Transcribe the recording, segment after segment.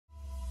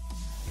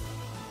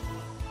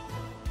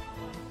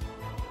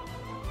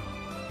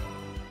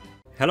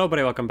Hello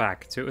everybody, welcome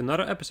back to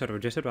another episode of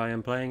Just I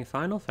am playing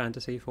Final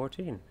Fantasy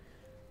XIV.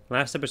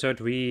 Last episode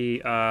we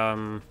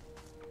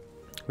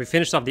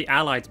finished off the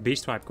Allied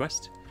Beast Tribe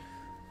quest.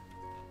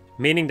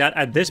 Meaning that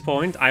at this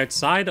point,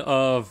 outside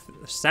of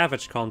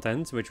Savage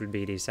content, which would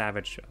be the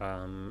Savage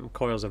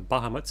Coils of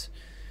Bahamut,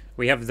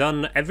 we have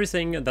done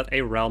everything that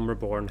a Realm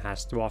Reborn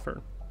has to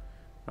offer.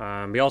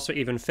 We also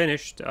even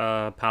finished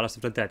Palace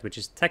of the Dead, which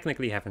is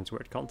technically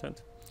Heavensward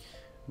content.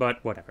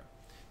 But whatever.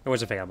 It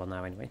was available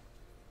now anyway.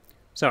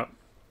 So,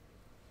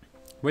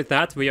 with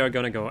that, we are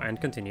going to go and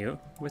continue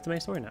with the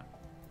main story now.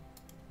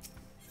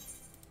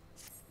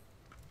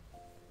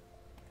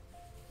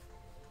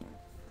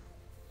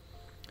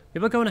 We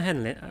will go on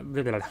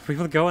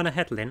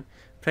ahead, Lyn.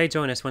 Pray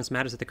join us once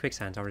matters at the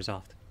quicksand are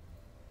resolved.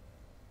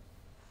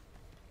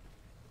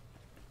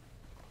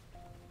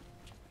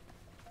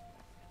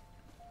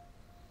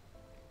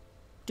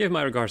 Give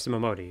my regards to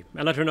Momodi,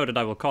 and let her know that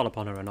I will call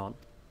upon her anon.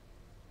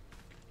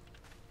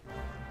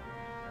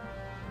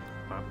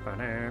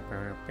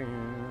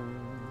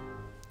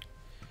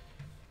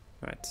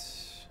 Right.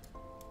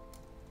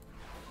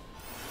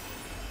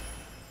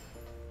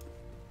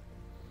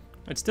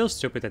 It's still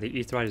stupid that the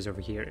Aetheryte is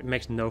over here. It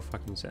makes no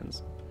fucking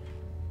sense.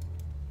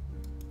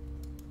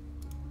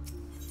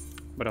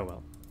 But oh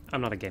well.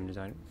 I'm not a game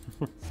designer.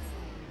 I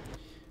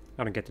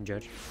don't get to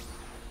judge.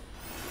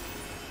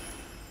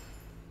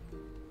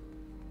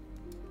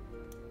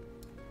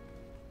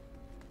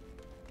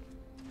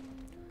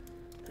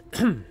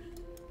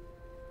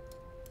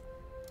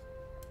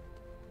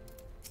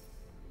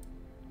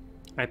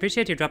 I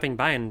appreciate you dropping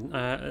by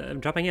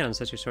and dropping in on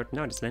such a short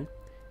notice, Lyn.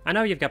 I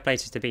know you've got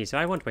places to be, so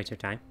I won't waste your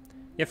time.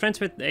 You're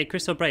friends with a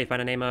crystal brave by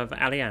the name of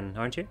Alianne,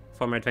 aren't you?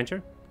 Former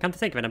adventurer? Come to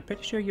think of it, I'm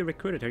pretty sure you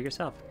recruited her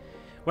yourself.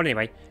 Well,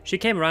 anyway, she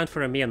came around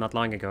for a meal not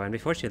long ago, and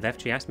before she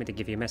left, she asked me to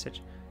give you a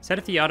message. Said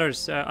if the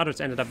others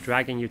ended up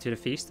dragging you to the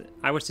feast,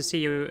 I was to see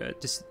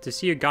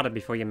you got it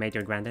before you made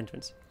your grand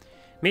entrance.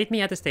 Meet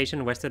me at the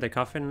station west of the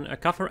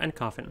coffer and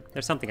coffin.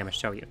 There's something I must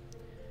show you.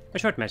 A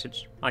short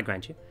message, I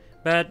grant you.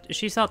 But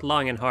she thought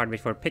long and hard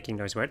before picking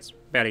those words.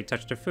 Barely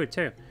touched her food,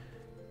 too.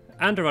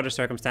 Under other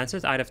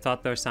circumstances, I'd have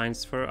thought those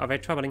signs of a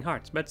troubling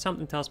heart, but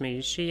something tells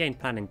me she ain't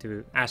planning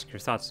to ask your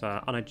thoughts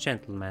on a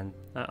gentleman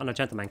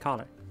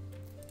caller.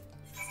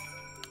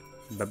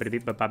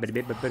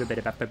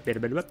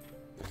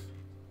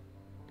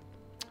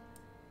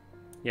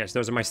 Yes,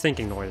 those are my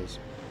thinking noises.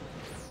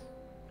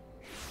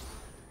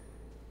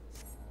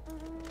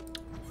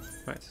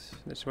 Right,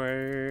 this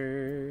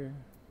way.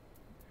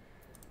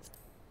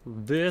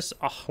 This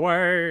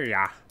way,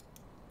 yeah.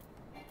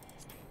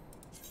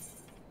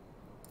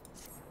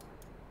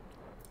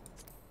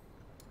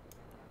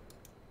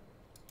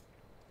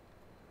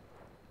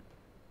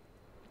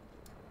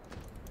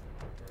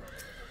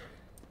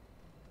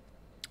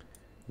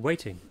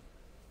 Waiting,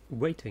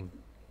 waiting,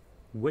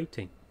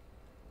 waiting,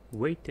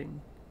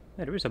 waiting.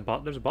 Yeah, there's a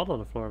bottle on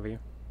the floor over here.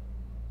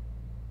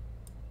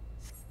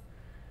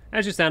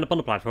 As you stand upon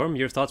the platform,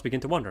 your thoughts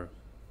begin to wander.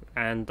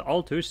 And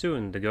all too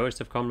soon, the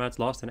ghosts of comrades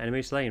lost and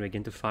enemies slain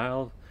begin to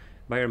file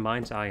by your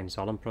mind's eye in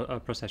solemn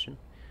procession.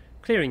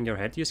 Clearing your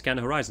head, you scan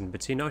the horizon,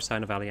 but see no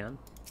sign of Alianne.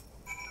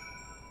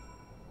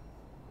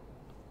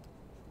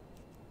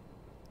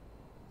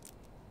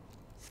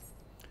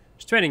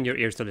 Straining your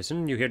ears to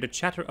listen, you hear the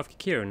chatter of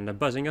Kikir and the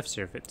buzzing of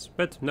syrphits,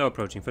 but no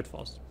approaching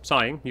footfalls.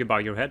 Sighing, you bow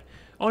your head,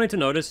 only to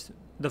notice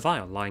the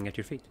vial lying at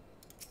your feet.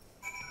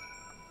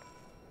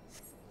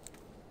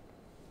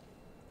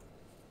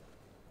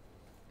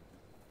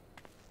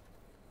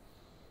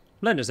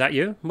 Lyn, is that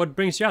you? What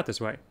brings you out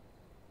this way?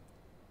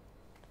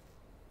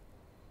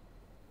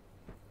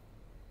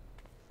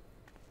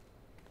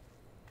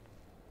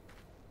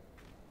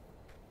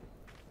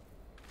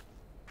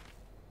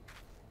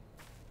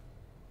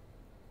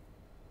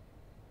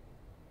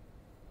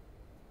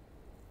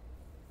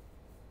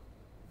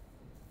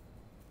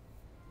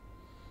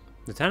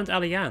 Lieutenant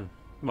Alianne?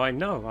 Why,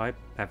 no, I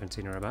haven't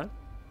seen her about.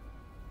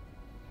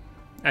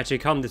 Had she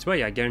come this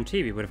way, I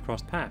guarantee we would have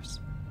crossed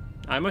paths.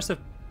 I must have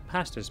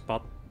passed this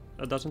spot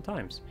a dozen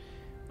times.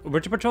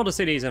 We're to patrol the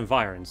city's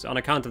environs on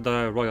account of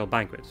the royal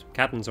banquet.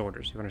 Captain's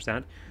orders, you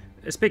understand?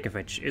 Speaking of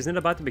which, isn't it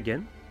about to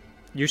begin?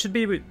 You should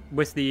be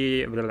with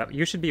the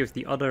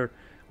other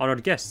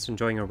honored guests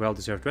enjoying your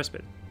well-deserved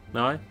respite.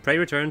 Aye, pray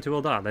return to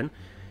Ul'dah, then.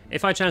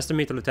 If I chance to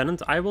meet the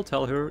lieutenant, I will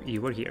tell her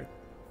you were here.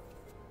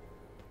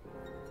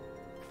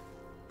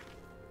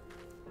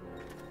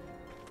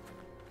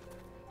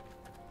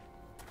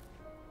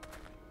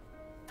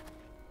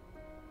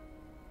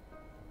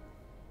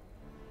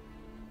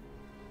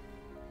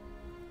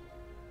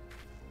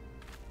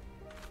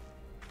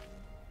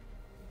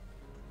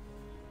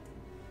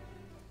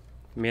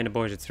 Me and the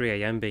boys at 3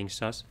 AM being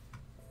sus.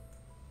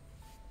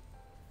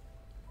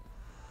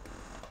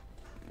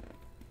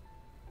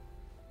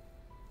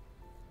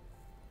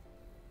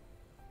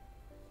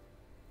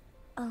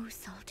 O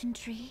Sultan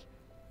Tree,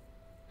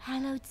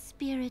 hallowed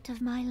spirit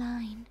of my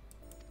line.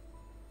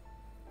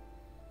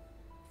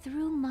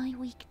 Through my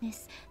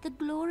weakness, the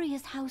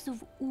glorious house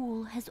of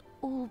Ul has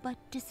all but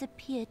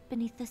disappeared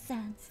beneath the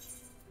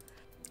sands.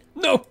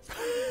 No!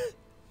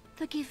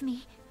 Forgive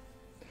me.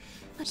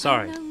 But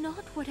Sorry. I know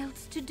not what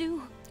else to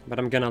do. But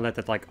I'm gonna let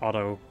it like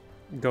auto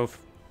go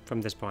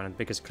from this point on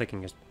because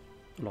clicking is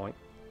annoying.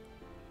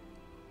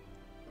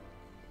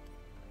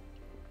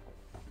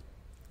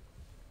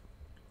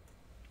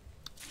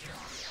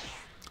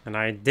 And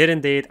I did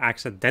indeed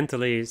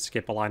accidentally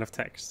skip a line of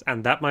text.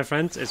 And that, my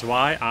friends, is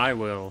why I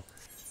will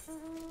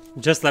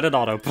just let it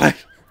autoplay.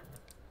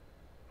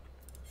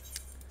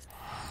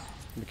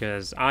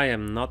 Because I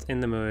am not in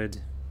the mood.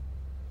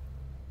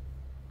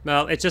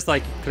 Well, it's just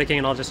like clicking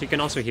and all, just you can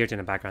also hear it in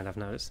the background, I've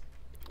noticed.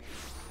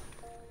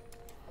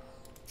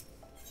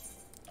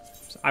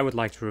 So I would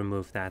like to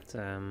remove that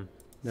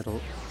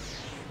little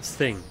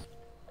thing.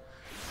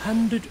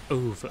 Hand it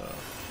over.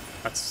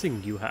 That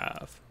thing you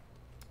have.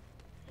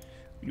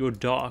 Your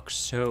dark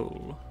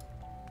soul.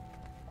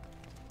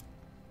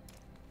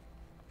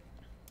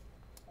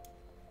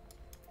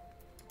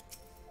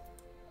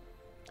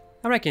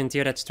 I reckon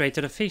you'd head straight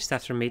to the feast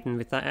after meeting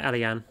with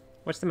Elian.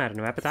 What's the matter,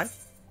 no appetite?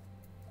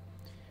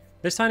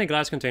 This tiny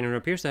glass container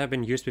appears to have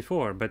been used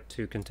before, but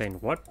to contain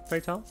what, pray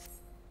tell?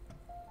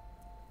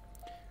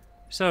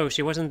 So,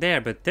 she wasn't there,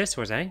 but this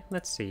was, eh?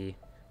 Let's see.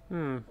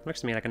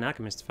 Looks to me like an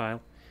alchemist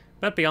file.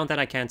 But beyond that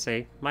I can't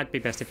say. Might be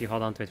best if you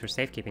hold on to it for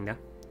safekeeping, though.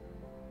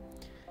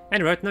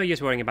 Anyway, no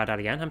use worrying about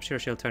Elian. I'm sure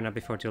she'll turn up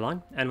before too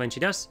long. And when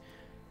she does,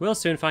 we'll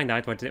soon find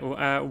out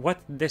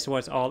what this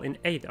was all in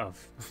aid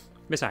of.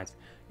 Besides,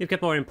 you've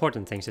got more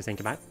important things to think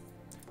about.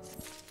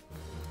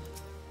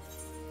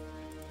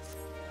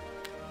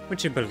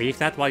 Would you believe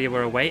that while you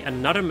were away,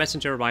 another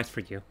messenger arrived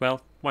for you?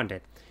 Well, one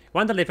did.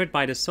 One delivered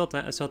by the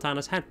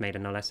Sultana's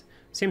handmaiden, no less.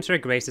 Seems her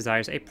grace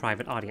desires a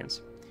private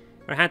audience.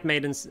 Our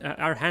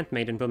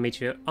handmaiden will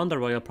meet you on the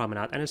royal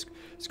promenade and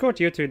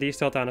escort you to the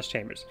Sultana's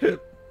chambers.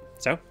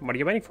 So, what are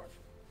you waiting for?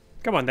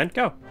 Come on then,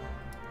 go!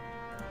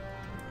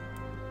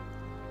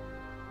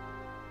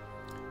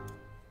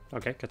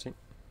 Okay, cutscene.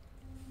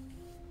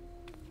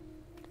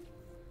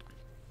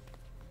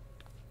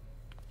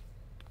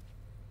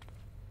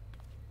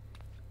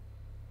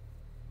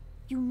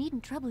 You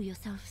needn't trouble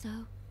yourself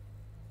so.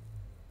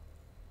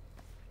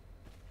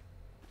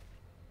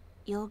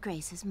 Your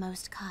grace is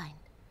most kind,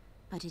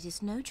 but it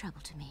is no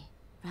trouble to me,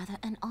 rather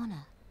an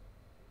honor.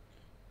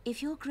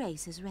 If your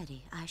grace is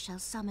ready, I shall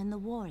summon the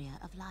warrior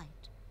of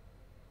light.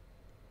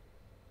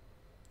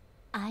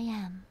 I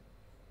am.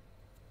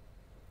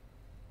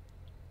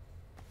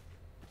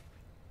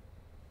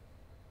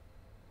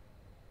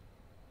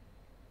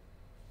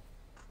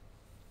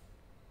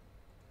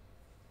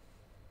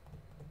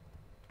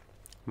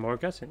 More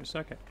cutscenes,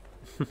 okay.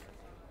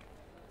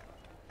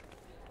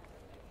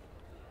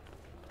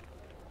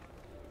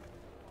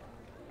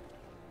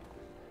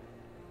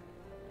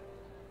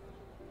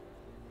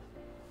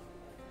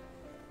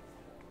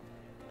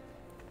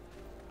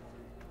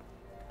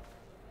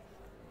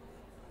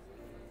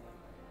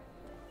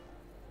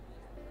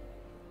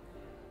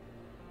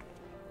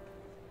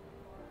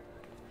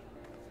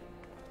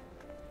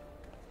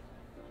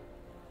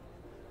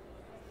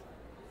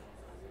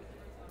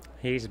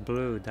 He's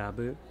blue,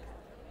 Dabu.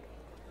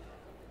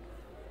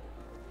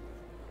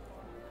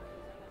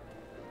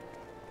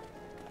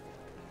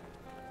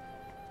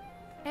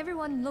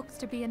 Everyone looks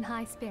to be in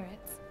high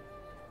spirits.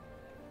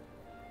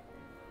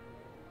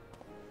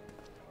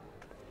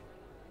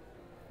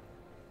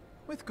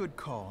 With good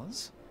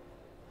cause.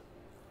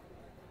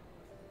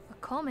 A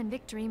common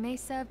victory may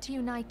serve to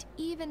unite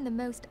even the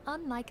most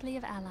unlikely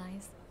of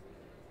allies.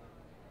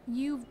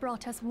 You've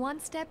brought us one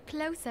step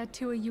closer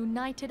to a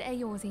united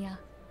Eorzea.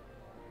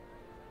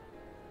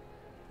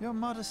 Your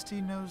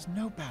modesty knows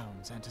no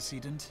bounds,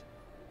 Antecedent.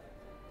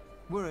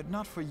 Were it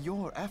not for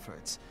your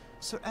efforts,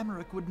 Sir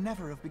Emmerich would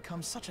never have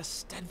become such a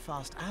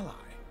steadfast ally.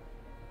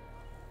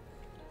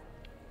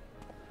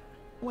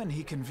 When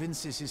he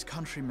convinces his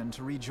countrymen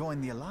to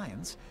rejoin the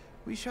Alliance,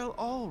 we shall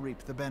all reap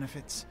the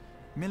benefits,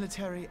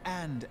 military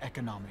and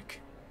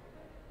economic.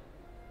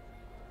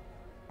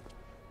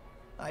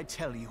 I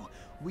tell you,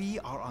 we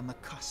are on the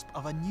cusp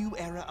of a new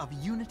era of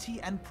unity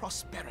and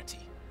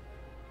prosperity.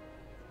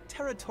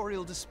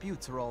 Territorial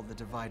disputes are all that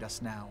divide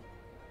us now.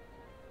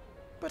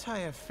 But I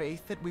have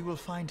faith that we will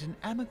find an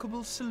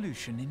amicable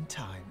solution in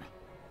time.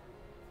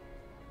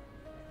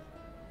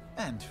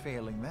 And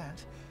failing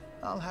that,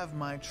 I'll have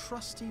my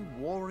trusty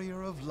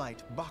warrior of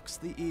light box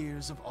the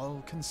ears of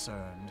all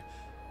concerned.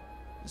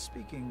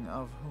 Speaking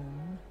of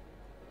whom...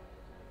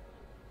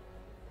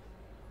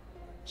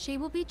 She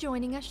will be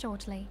joining us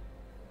shortly.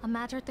 A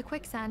matter at the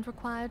quicksand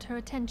required her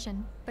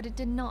attention, but it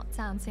did not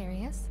sound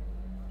serious.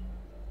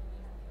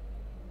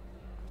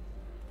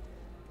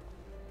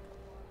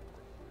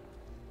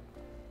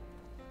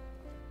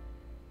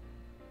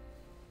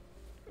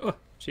 Oh,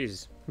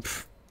 Jesus.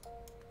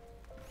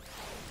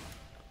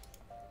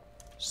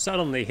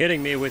 Suddenly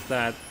hitting me with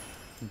that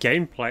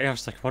gameplay, I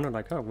was like wondering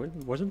like, oh,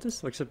 wasn't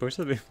this like supposed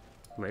to be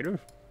later?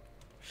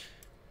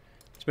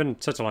 It's been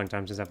such a long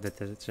time since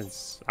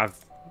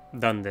I've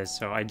done this,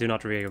 so I do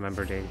not really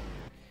remember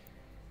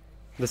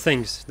the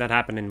things that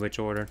happen in which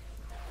order.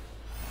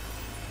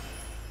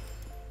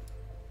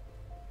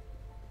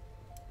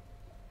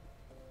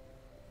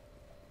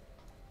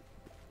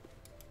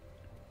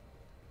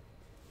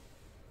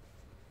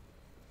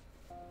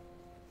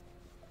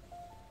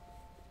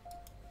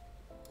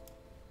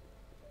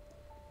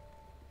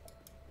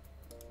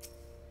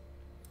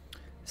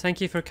 Thank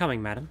you for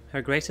coming, madam.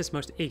 Her Grace is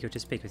most eager to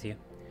speak with you.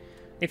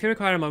 If you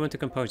require a moment to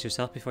compose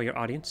yourself before your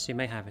audience, you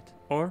may have it.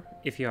 Or,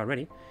 if you are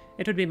ready,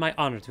 it would be my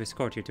honor to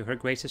escort you to Her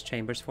Grace's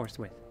chambers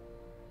forthwith.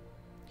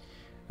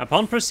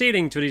 Upon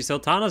proceeding to the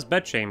Sultana's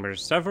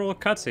bedchambers, several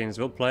cutscenes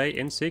will play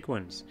in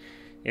sequence.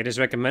 It is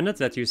recommended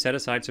that you set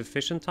aside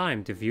sufficient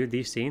time to view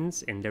these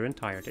scenes in their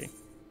entirety.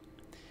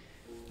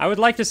 I would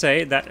like to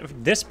say that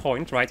this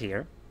point right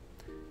here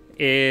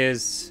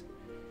is...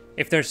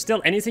 If there's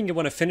still anything you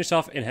want to finish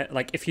off in...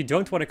 Like, if you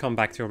don't want to come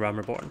back to A Realm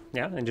Reborn,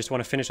 yeah? And just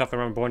want to finish off A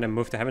Realm Reborn and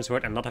move to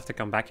Heavensward and not have to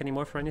come back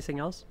anymore for anything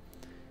else,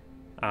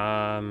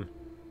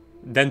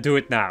 then do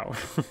it now.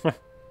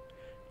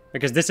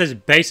 Because this is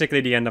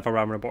basically the end of A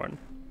Realm Reborn.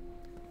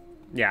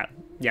 Yeah,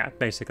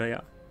 basically,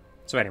 yeah.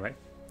 So anyway,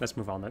 let's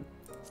move on then.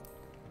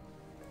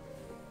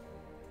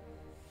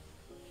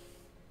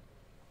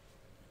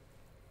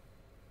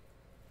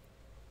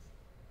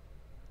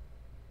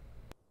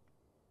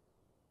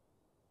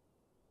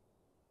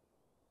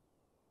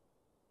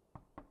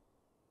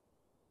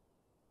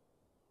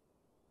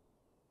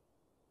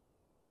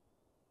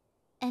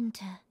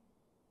 Enter.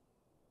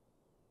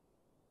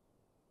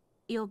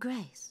 Your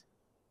Grace,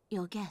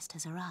 your guest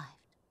has arrived.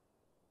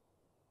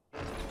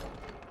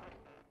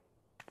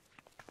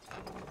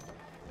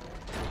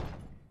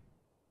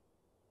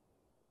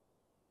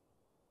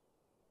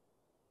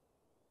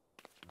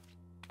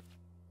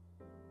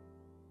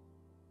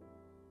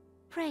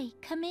 Pray,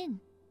 come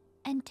in,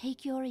 and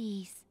take your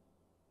ease.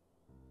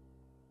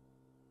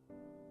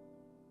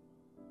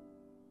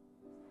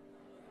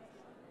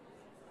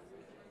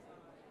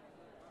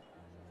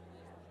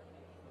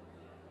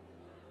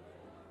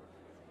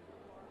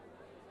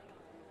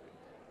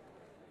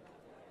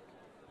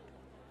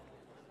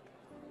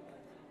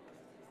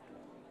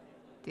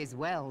 "'Tis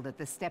well that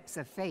the steps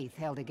of faith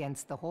held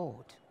against the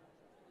Horde."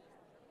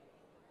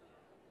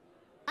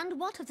 And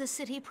what of the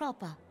city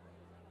proper?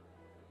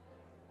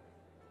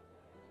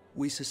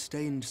 We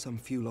sustained some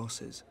few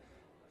losses,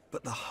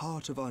 but the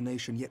heart of our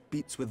nation yet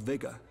beats with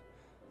vigor.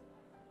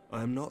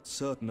 I am not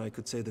certain I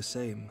could say the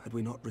same had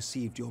we not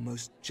received your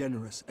most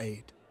generous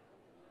aid.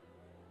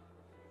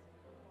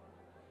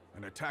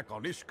 An attack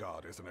on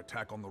Ishgard is an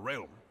attack on the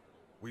realm.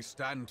 We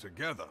stand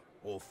together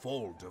or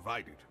fall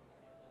divided.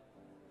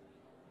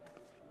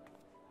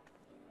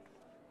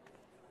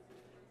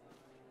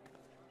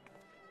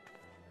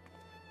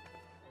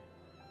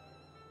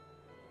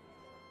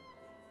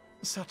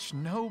 Such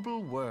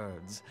noble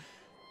words,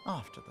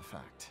 after the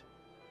fact.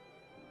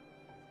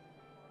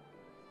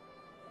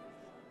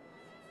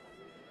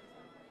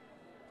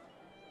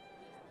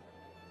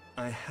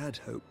 I had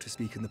hoped to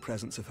speak in the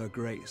presence of Her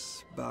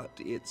Grace, but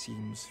it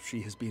seems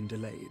she has been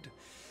delayed.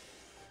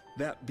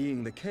 That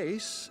being the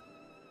case,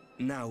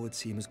 now would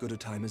seem as good a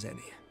time as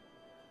any.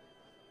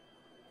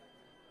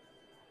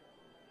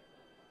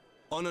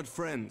 Honored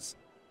friends,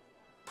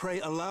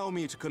 pray allow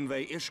me to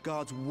convey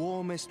Ishgard's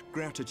warmest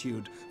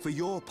gratitude for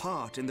your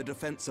part in the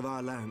defense of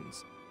our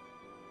lands.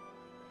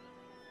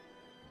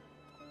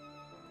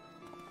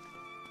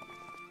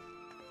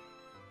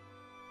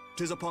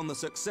 "'Tis upon the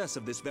success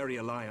of this very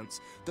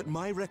alliance that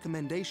my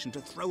recommendation to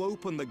throw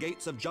open the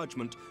gates of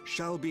judgment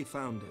shall be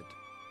founded.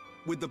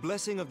 With the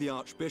blessing of the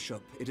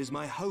Archbishop, it is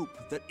my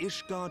hope that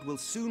Ishgard will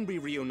soon be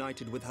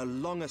reunited with her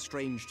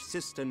long-estranged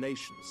sister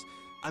nations,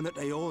 and that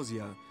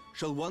Eorzea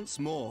shall once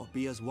more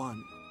be as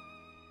one."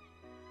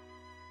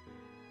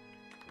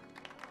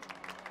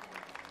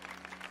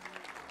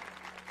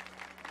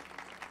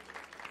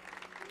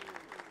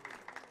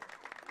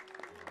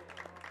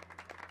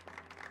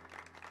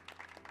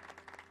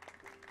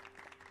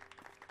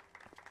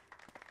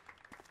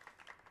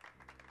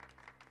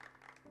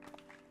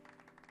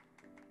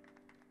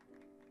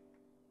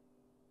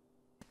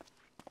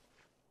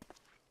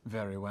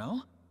 Very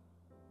well.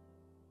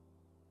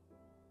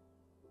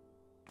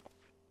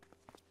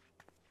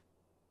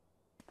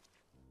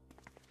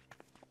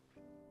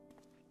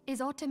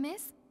 Is aught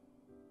amiss?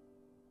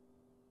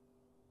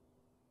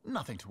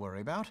 Nothing to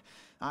worry about.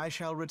 I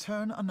shall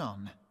return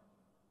anon.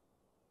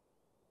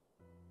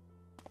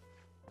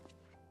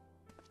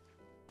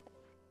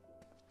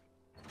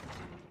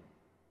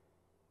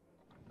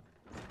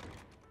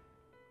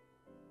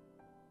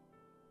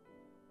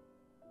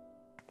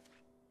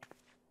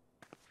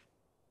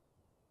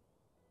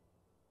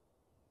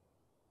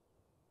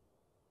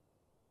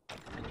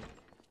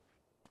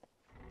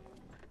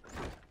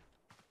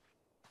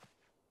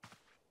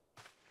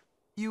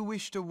 You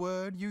wished a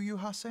word, Yu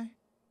Hase?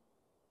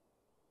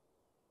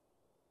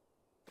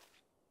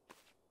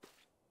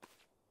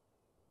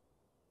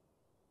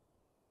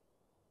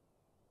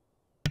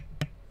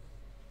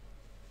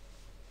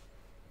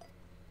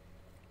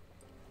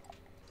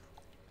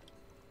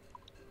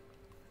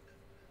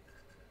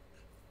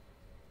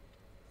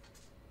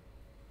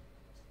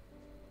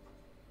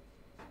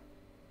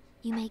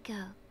 You may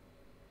go.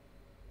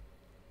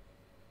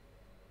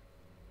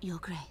 Your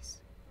Grace.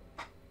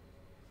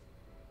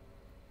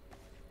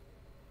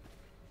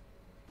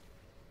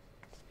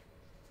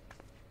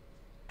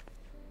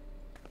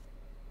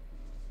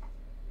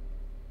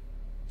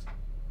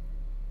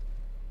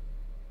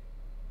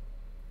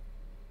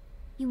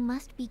 You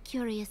must be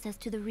curious as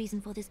to the reason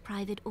for this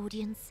private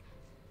audience.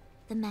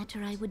 The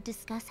matter I would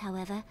discuss,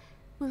 however,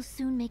 will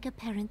soon make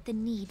apparent the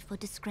need for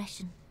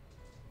discretion.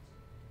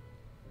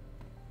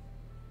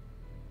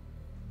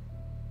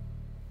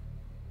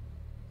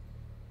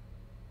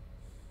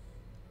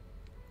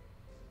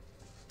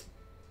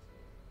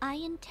 I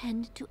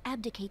intend to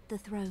abdicate the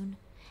throne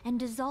and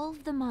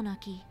dissolve the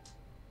monarchy.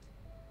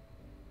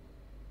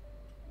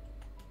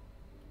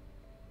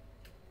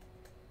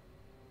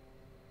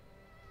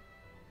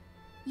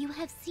 You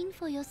have seen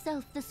for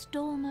yourself the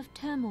storm of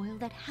turmoil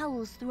that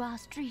howls through our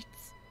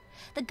streets.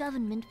 The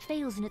government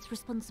fails in its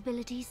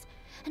responsibilities,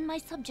 and my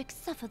subjects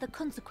suffer the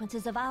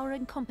consequences of our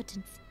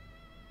incompetence.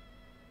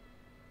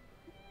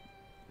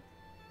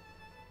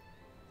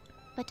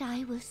 But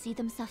I will see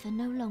them suffer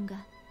no longer.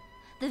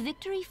 The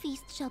victory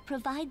feast shall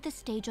provide the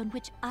stage on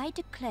which I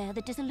declare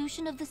the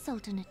dissolution of the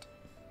Sultanate.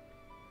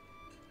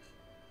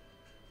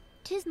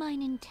 'Tis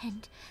mine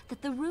intent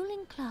that the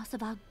ruling class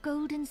of our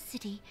golden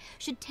city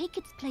should take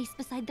its place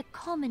beside the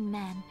common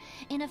man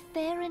in a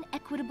fair and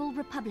equitable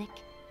republic.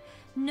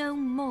 No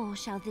more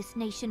shall this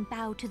nation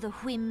bow to the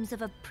whims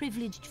of a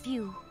privileged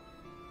few.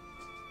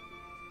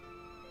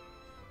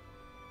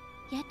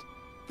 Yet,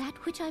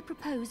 that which I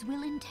propose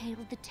will entail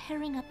the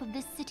tearing up of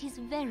this city's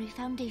very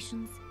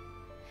foundations.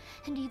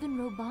 And even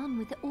Reborn,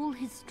 with all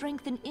his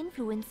strength and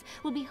influence,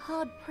 will be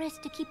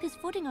hard-pressed to keep his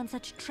footing on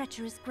such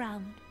treacherous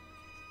ground.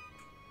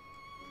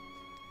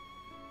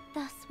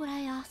 Thus would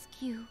I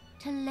ask you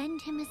to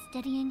lend him a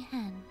steadying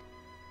hand.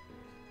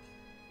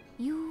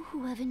 You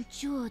who have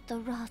endured the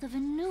wrath of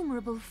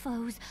innumerable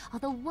foes are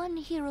the one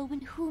hero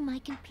in whom I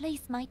can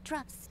place my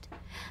trust.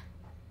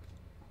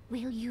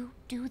 Will you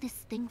do this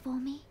thing for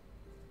me?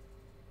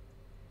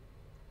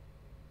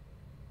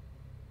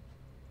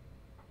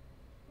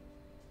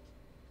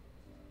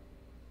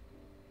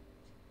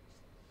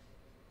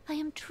 I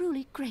am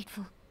truly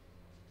grateful.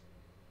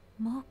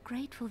 More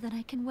grateful than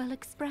I can well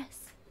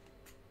express.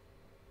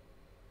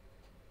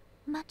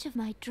 Much of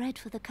my dread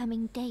for the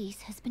coming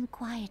days has been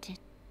quieted.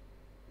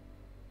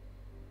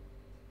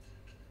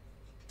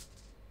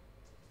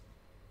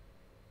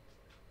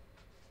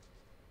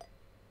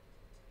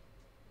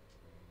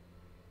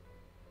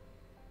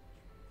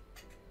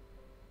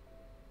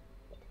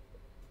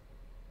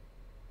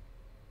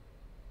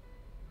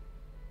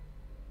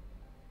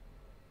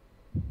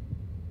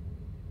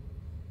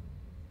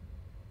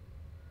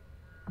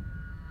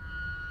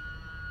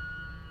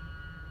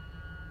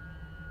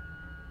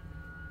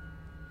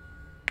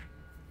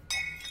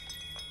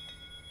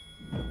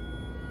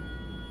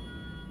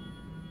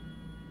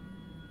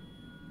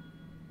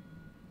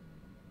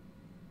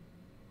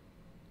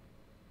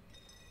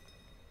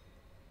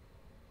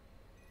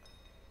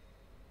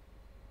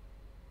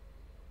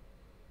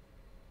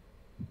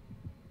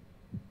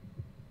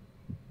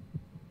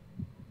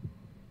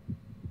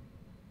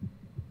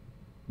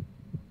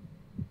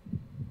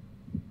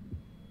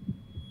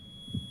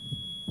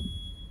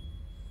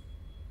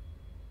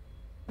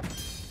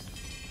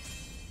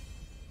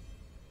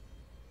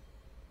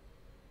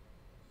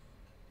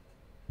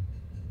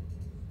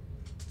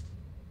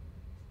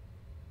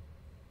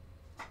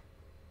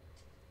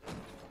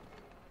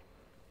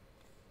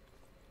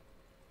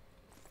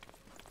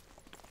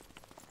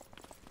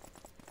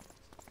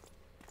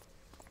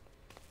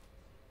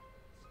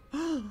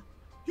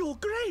 Your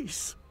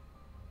Grace!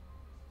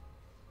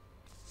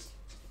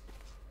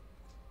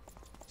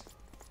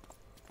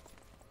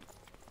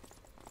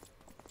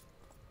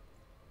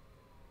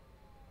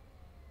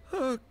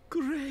 Her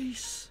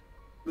Grace,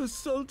 the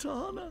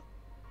Sultana,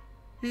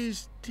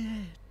 is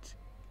dead.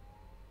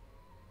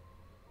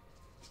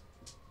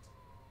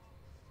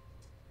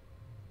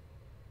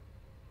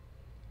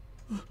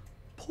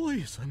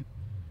 Poison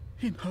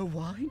in her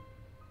wine?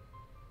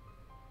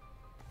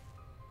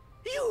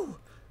 You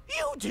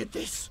did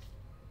this!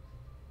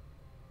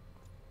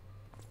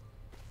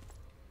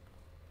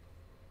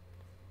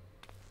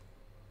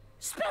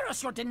 Spare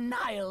us your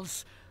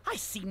denials! I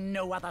see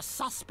no other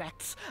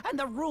suspects, and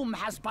the room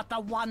has but the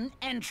one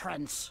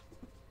entrance.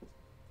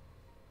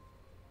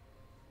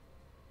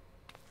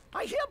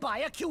 I hereby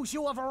accuse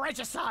you of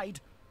regicide.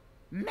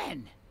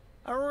 Men,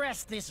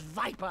 arrest this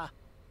viper.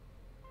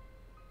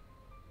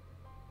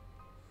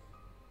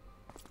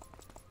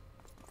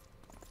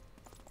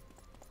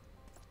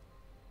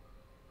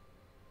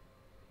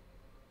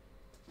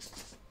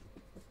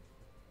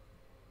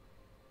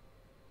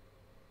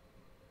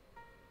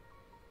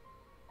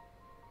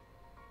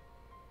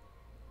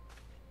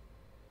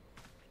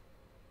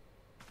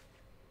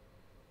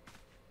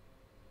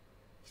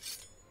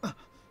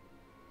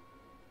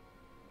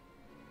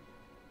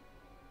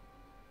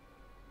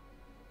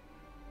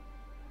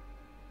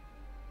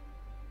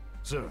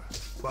 Sir,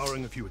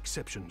 barring a few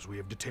exceptions, we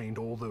have detained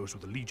all those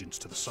with allegiance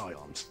to the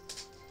Scions.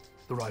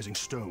 The Rising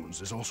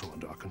Stones is also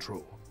under our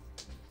control.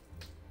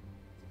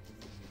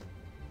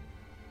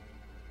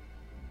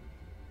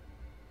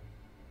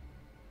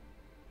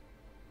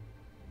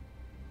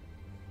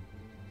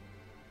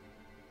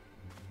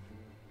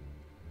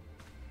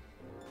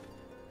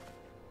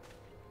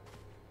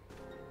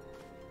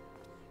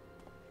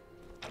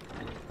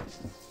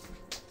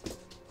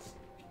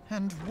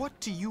 And what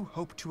do you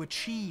hope to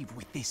achieve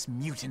with this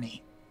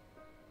mutiny?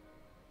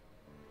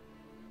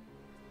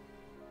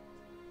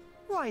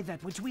 Why,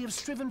 that which we have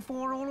striven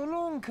for all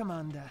along,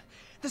 Commander.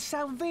 The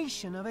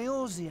salvation of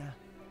Eorzea.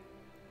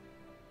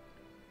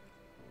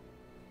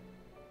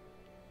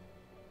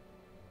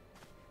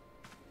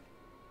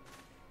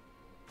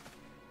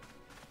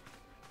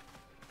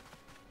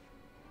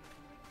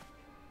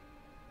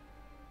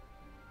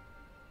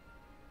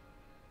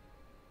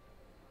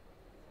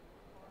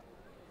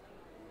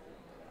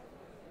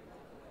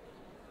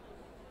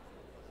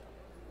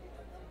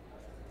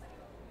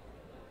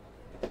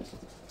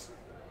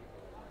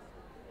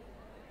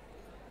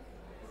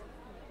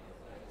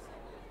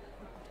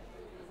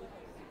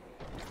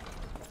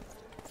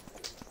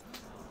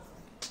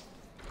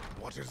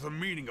 What is the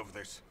meaning of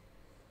this?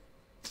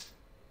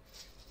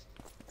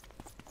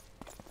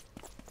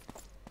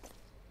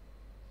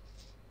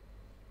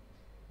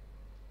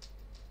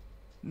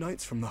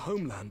 Knights from the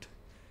homeland.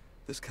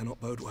 This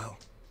cannot bode well.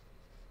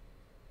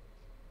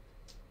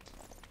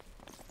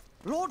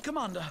 Lord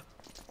Commander,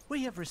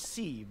 we have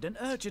received an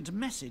urgent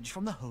message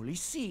from the Holy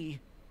See.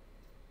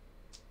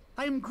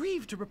 I am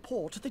grieved to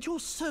report that your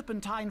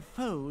serpentine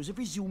foes have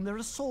resumed their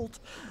assault.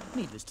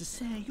 Needless to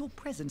say, your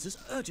presence is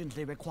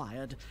urgently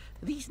required.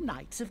 These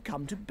knights have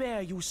come to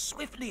bear you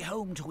swiftly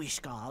home to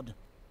Ishgard.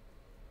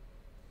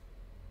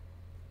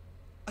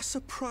 A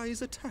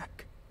surprise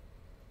attack?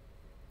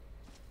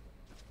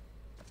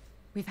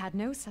 We've had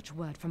no such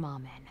word from our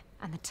men,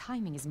 and the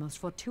timing is most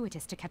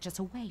fortuitous to catch us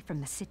away from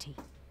the city.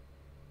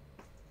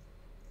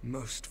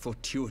 Most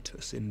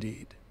fortuitous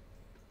indeed.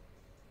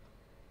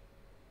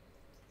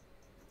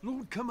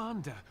 Lord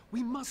Commander,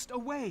 we must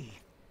away!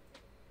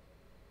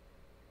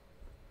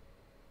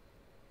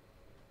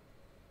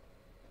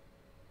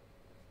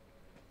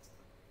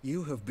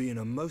 You have been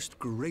a most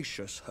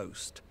gracious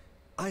host.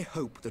 I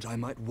hope that I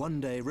might one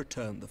day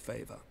return the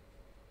favor.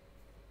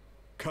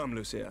 Come,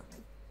 Lucia.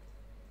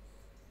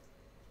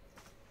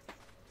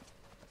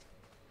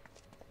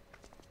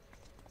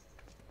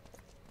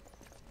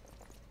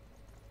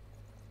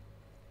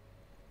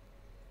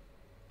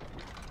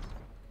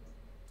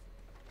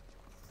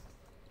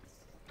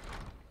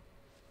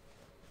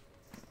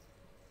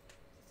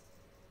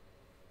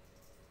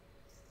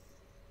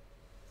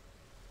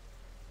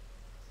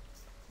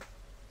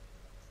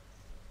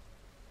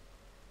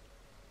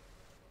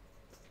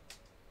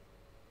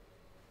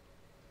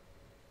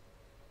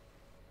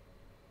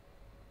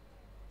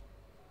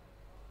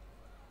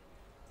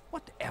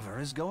 Whatever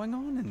is going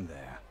on in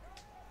there?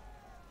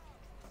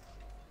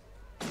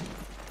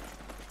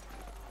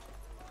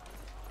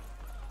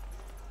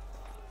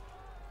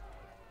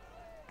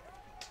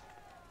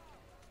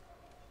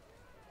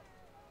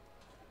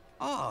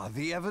 Ah,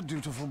 the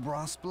ever-dutiful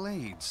brass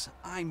blades.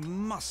 I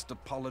must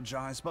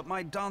apologize, but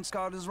my dance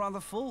card is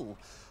rather full.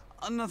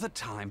 Another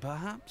time,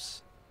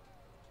 perhaps?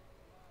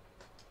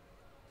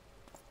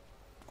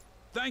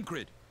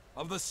 Thancred,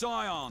 of the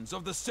Scions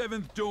of the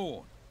Seventh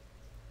Dawn.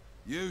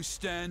 You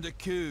stand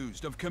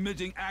accused of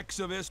committing acts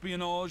of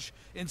espionage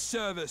in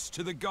service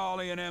to the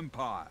Garlean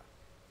Empire.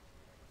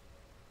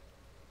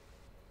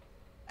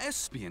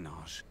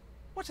 Espionage?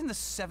 What in the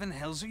seven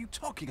hells are you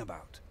talking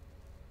about?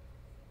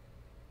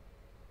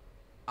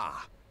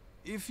 Ah,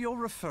 if you're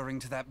referring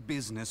to that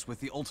business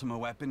with the Ultima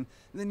weapon,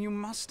 then you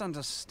must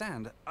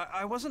understand,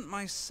 I wasn't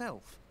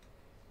myself.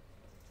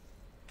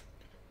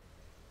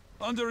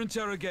 Under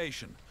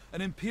interrogation, an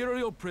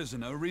Imperial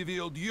prisoner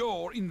revealed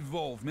your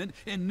involvement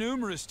in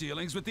numerous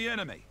dealings with the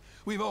enemy.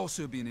 We've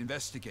also been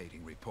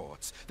investigating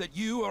reports that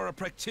you are a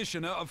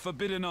practitioner of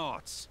forbidden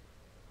arts.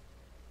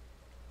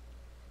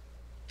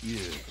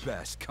 You'd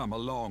best come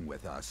along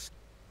with us.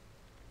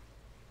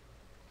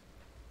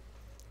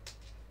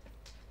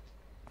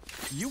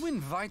 You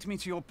invite me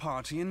to your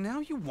party and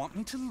now you want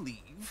me to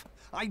leave?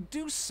 I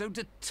do so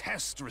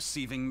detest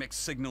receiving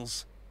mixed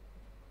signals.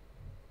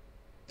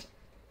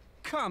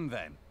 Come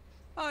then.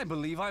 I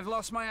believe I've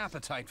lost my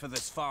appetite for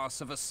this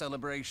farce of a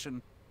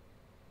celebration.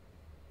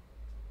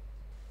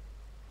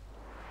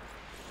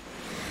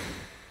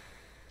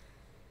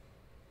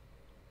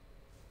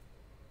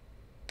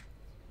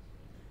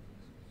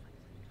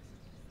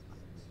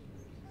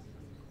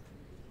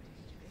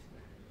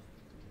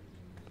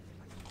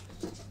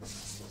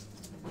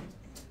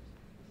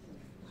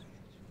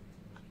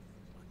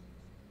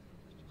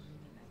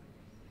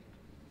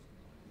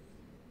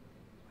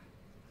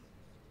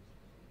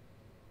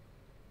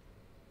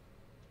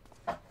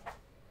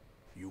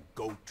 You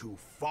go too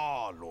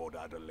far, Lord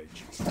Adelaide.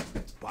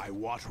 By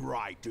what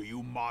right do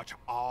you march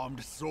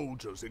armed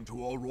soldiers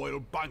into a royal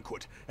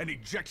banquet and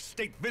eject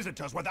state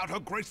visitors without her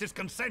grace's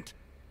consent?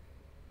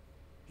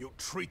 You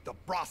treat the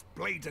brass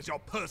blades as your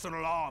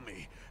personal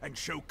army and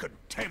show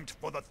contempt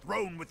for the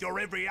throne with your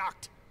every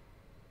act.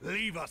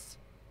 Leave us,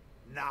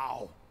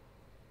 now.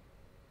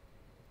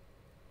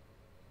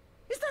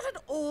 Is that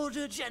an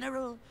order,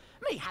 General?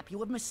 Mayhap you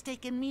have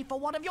mistaken me for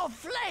one of your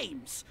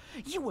flames.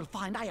 You will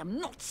find I am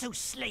not so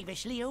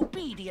slavishly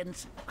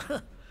obedient.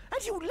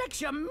 And you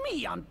lecture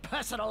me on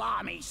personal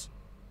armies.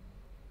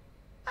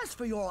 As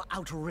for your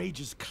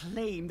outrageous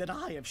claim that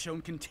I have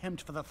shown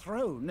contempt for the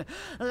throne,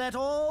 let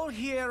all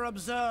here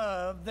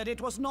observe that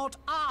it was not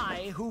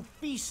I who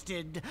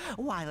feasted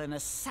while an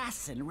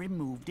assassin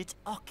removed its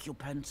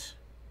occupant.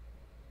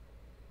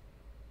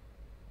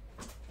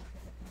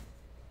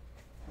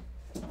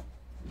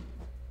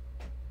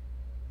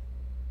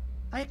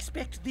 I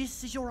expect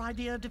this is your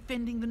idea of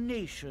defending the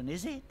nation,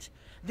 is it?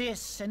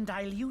 This and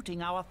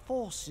diluting our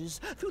forces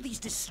through these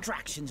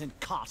distractions in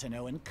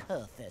Cartano and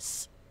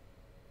Kurthis.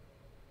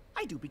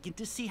 I do begin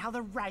to see how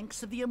the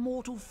ranks of the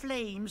Immortal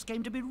Flames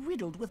came to be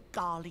riddled with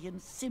Garlean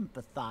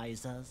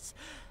sympathizers.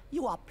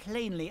 You are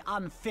plainly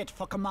unfit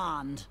for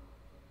command.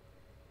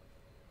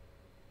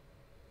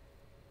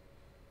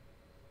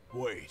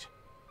 Wait,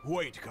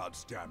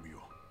 goddamn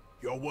you!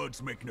 Your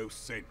words make no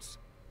sense.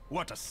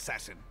 What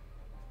assassin?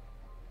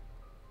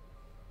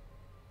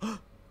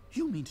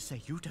 You mean to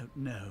say you don't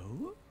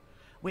know?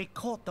 We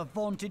caught the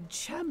vaunted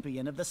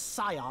champion of the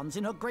Scions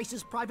in her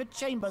Grace's private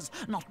chambers,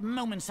 not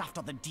moments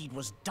after the deed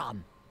was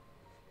done.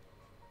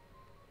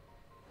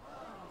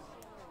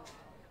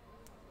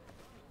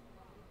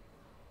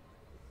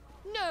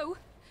 No!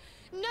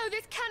 No,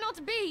 this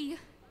cannot be!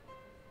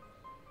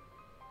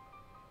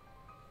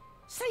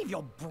 Save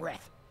your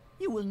breath.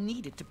 You will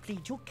need it to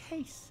plead your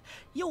case.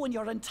 You and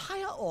your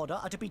entire order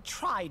are to be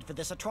tried for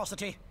this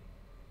atrocity.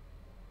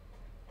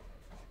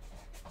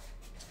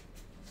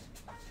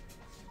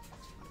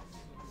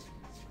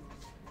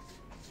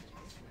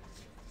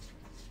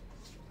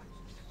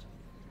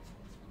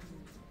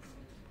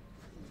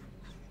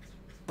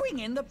 Bring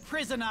in the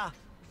prisoner!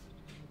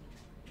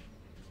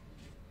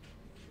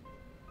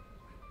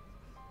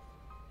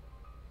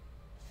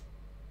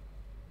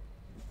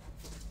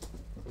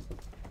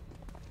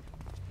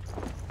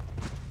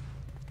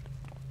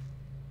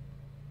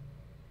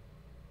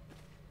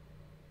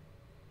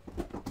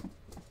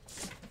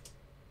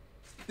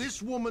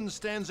 This woman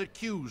stands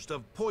accused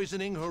of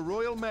poisoning Her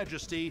Royal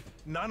Majesty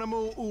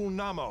Nanamu ul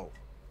Namo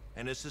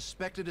and is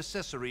suspected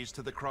accessories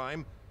to the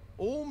crime.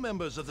 All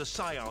members of the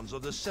Scions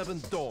of the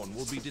Seventh Dawn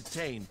will be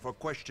detained for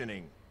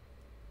questioning.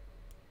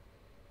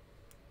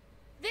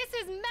 This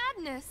is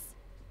madness!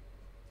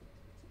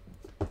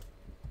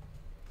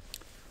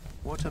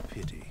 What a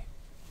pity.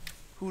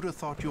 Who'd have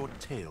thought your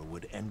tale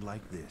would end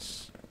like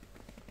this?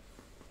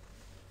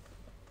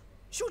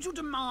 Should you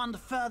demand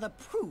further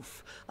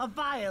proof, a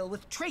vial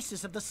with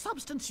traces of the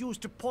substance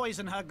used to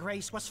poison Her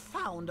Grace was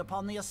found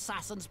upon the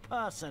assassin's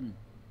person.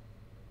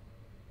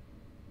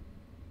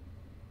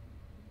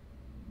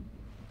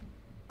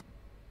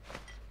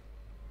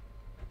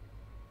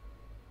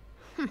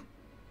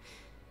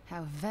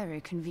 How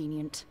very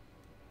convenient.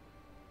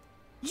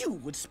 You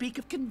would speak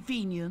of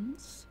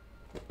convenience?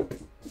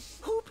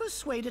 Who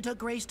persuaded Her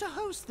Grace to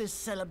host this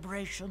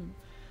celebration?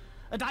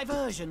 A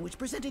diversion which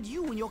presented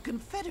you and your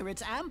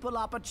confederates ample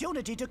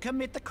opportunity to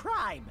commit the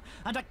crime,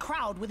 and a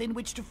crowd within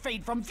which to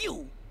fade from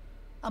view.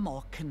 A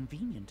more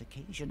convenient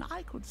occasion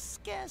I could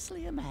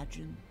scarcely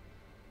imagine.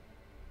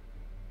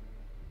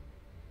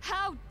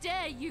 How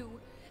dare you!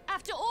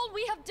 After all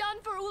we have done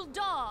for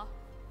Uldar!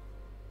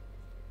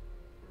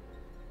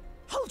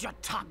 Hold your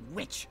tongue,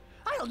 witch!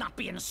 I'll not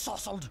be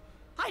ensorcelled!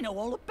 I know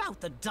all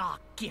about the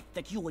dark gift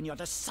that you and your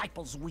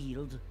disciples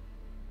wield.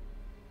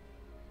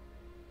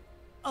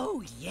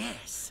 Oh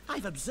yes,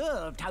 I've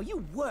observed how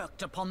you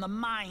worked upon the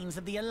minds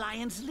of the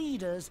Alliance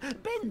leaders,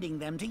 bending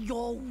them to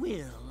your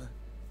will.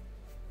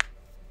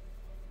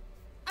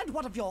 And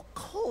what of your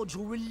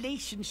cordial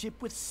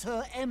relationship with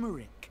Sir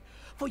Emmerich?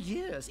 For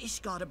years,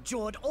 Ishgard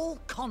abjured all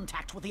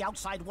contact with the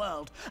outside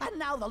world, and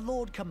now the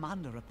Lord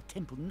Commander of the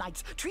Temple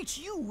Knights treats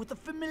you with the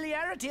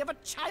familiarity of a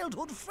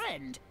childhood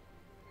friend.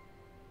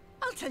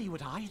 I'll tell you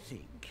what I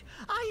think.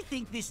 I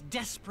think this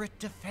desperate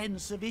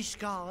defense of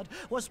Ishgard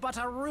was but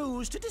a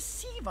ruse to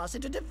deceive us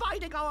into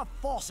dividing our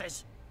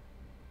forces.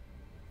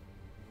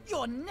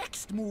 Your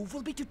next move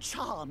will be to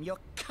charm your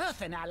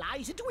Kurthan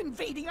allies into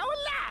invading our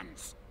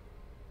lands.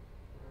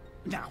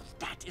 Now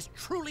that is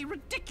truly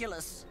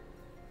ridiculous.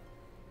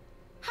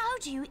 How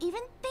do you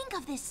even think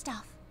of this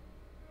stuff?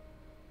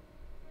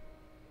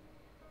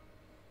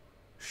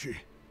 She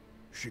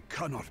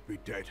cannot be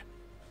dead.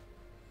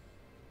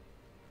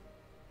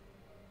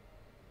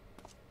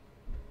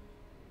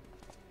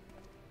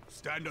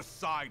 Stand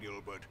aside,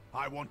 Ilbert.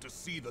 I want to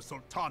see the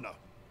Sultana.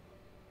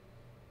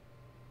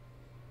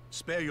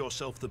 Spare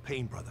yourself the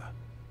pain, brother.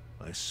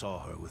 I saw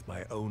her with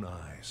my own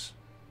eyes.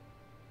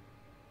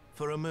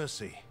 For a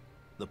mercy,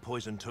 the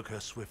poison took her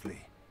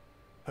swiftly.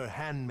 Her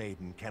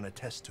handmaiden can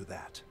attest to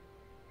that.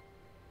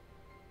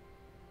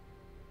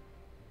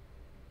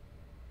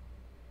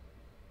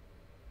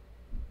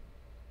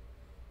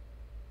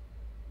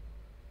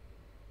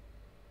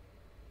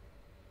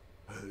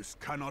 This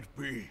cannot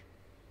be.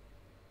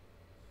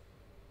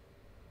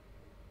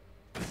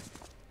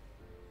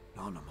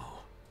 Nanamu.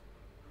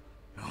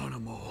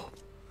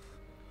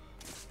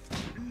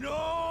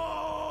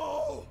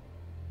 No!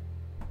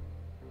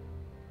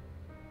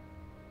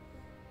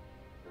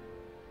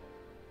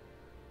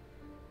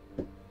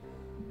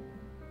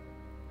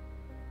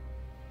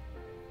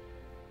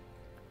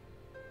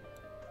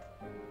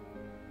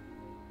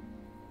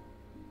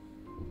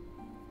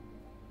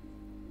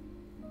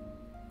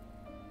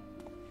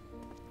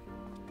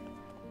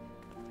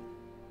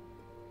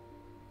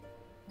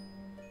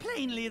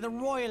 Plainly, the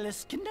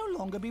Royalists can no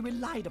longer be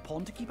relied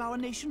upon to keep our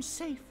nation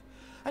safe.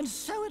 And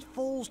so it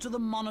falls to the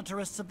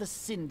monitorists of the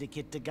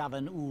Syndicate to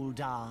govern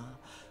Uldar.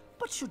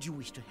 But should you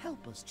wish to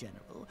help us,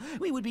 General,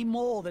 we would be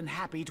more than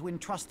happy to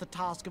entrust the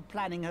task of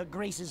planning Her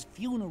Grace's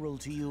funeral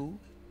to you.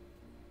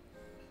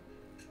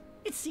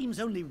 It seems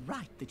only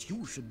right that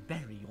you should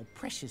bury your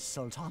precious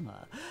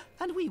Sultana,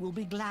 and we will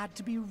be glad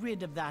to be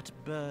rid of that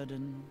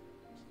burden.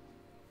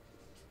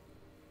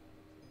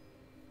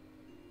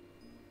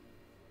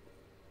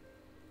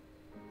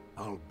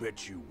 I'll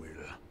bet you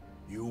will.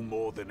 You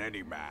more than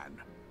any man.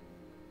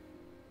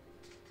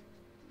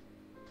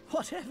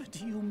 Whatever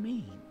do you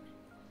mean?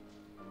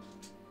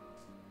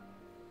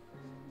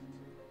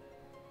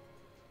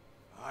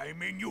 I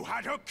mean you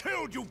had her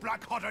killed, you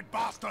black-hearted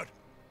bastard!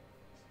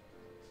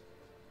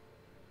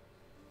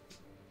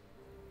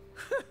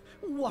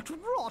 What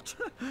rot!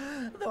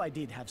 Though I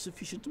did have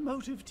sufficient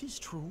motive, 'tis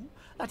true.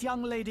 That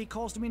young lady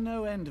caused me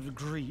no end of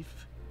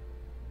grief.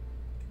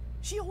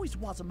 She always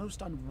was a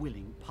most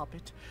unwilling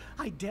puppet.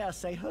 I dare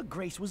say Her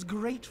Grace was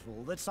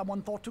grateful that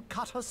someone thought to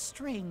cut her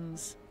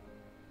strings.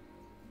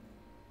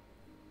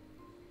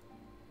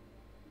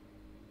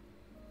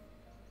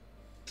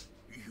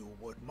 You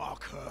would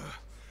mock her,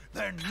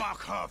 then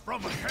mock her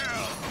from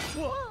hell!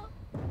 What?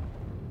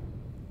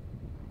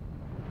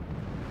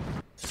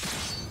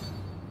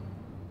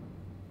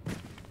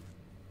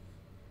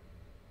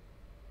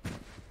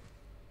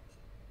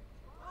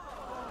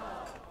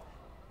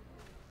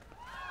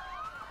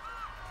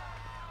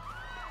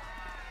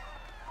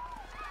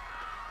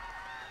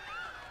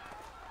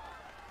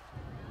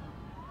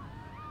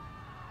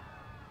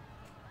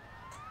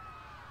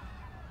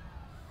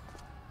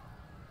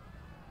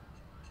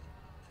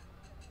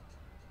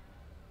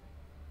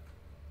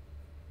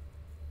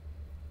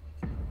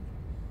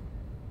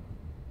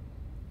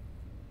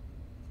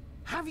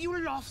 Have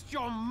you lost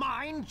your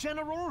mind,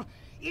 General?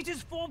 It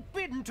is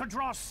forbidden to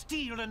draw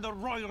steel in the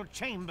royal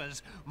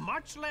chambers,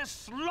 much less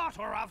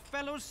slaughter our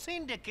fellow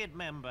Syndicate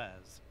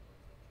members.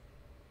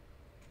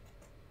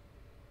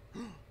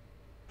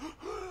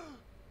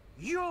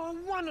 You're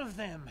one of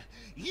them!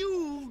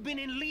 You've been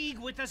in league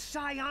with the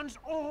Scions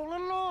all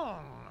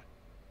along!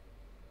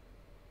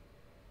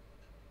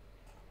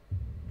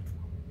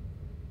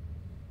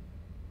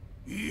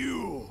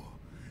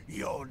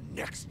 You're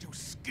next, you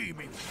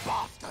scheming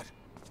bastard!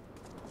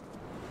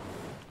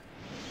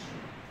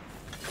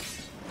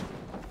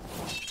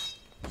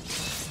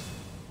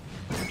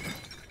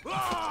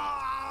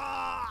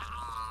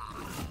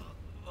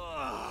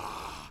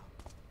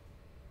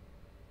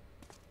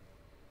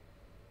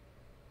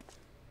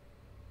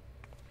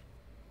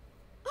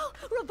 Oh,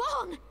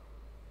 Reborn!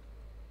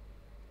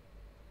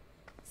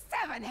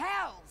 Seven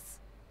hells!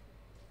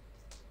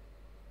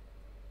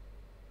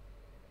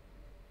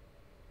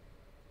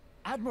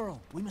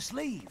 Admiral, we must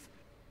leave.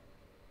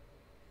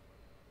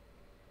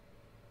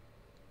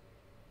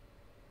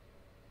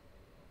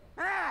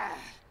 Ah!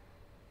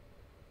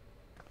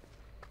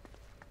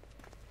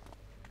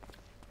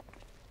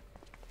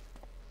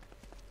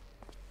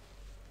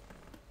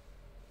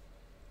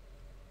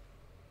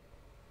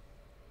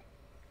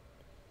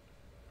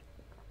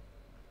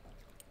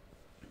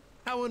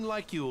 How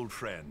unlike you, old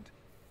friend.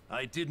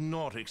 I did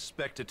not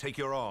expect to take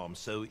your arm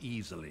so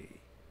easily.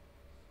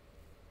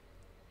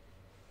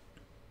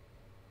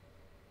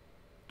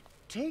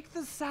 Take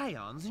the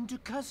Scions into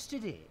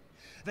custody.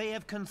 They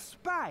have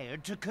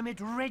conspired to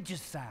commit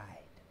regicide.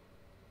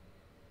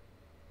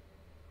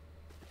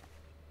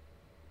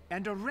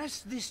 And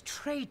arrest this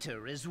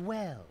traitor as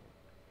well.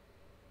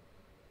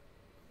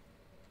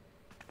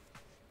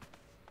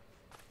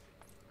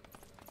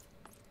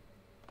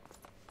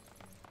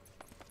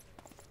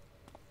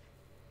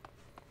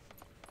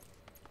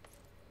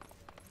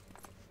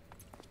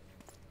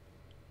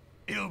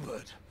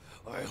 Ilbert,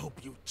 I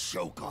hope you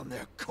choke on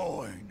their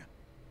coin.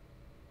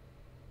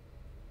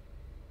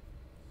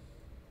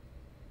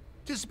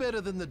 'Tis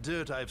better than the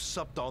dirt I've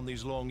supped on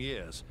these long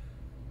years.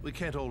 We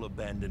can't all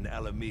abandon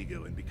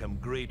Alamigo and become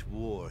great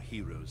war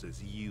heroes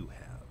as you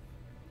have.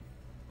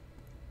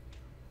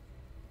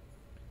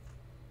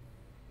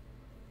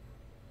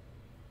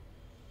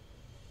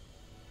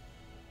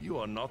 You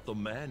are not the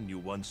man you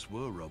once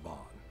were, Reborn.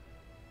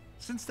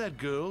 Since that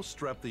girl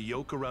strapped the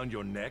yoke around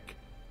your neck,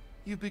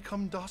 you've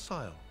become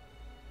docile.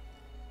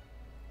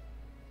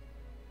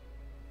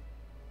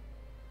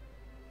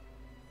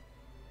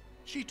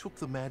 She took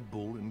the mad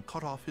bull and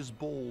cut off his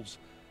balls,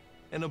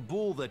 and a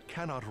bull that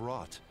cannot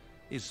rot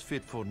is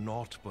fit for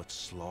naught but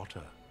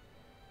slaughter.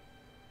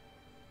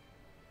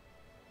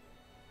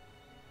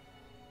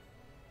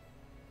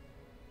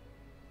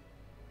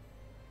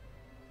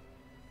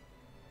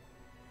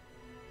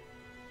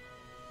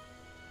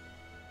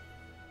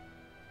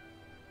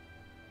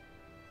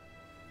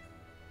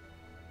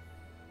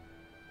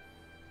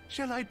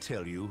 Shall I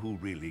tell you who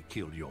really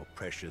killed your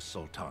precious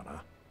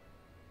Sultana?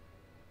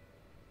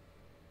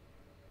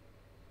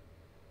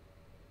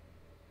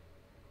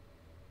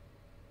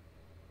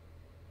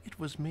 It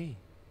was me.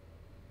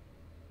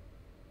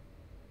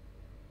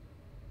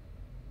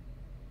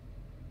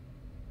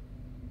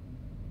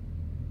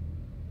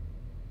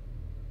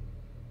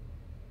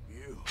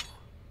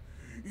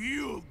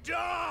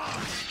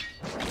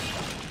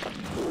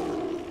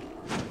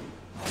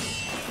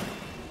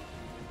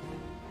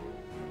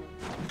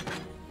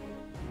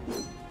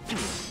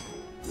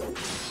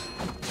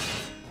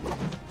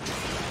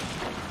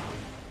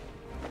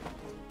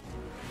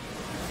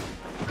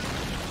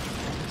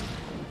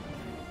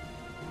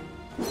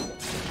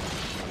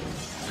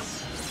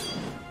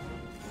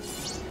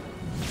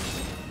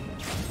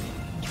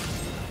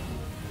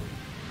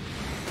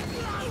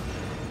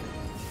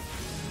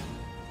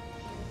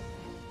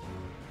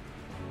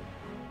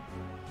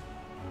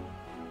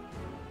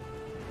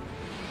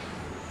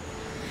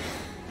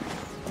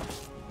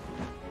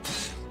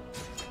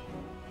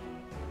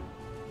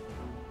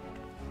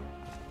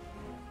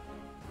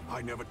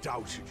 I never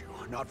doubted you,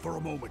 not for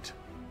a moment.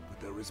 But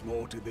there is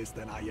more to this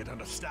than I yet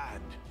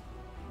understand.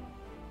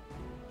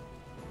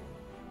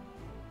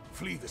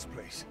 Flee this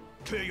place.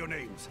 Clear your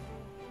names.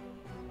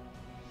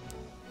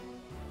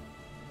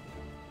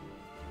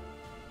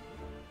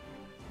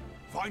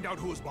 Find out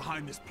who is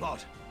behind this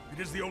plot.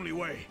 It is the only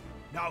way.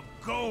 Now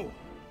go!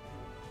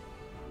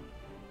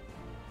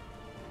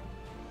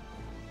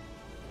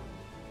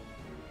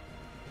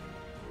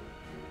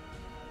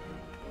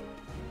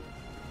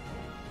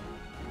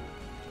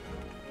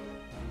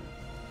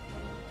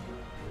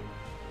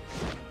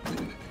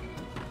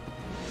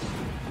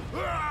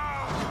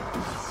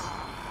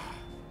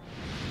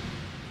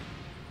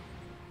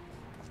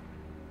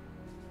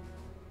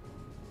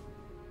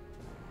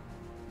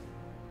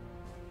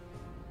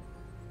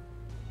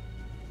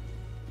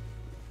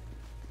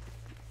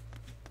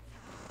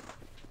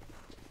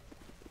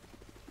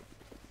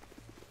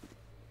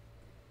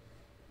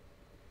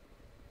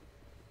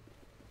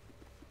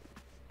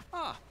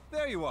 Ah,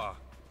 there you are.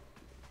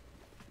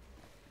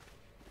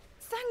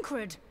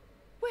 Thancred,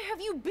 where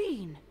have you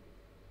been?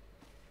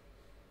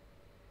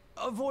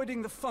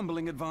 Avoiding the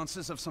fumbling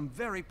advances of some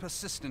very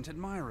persistent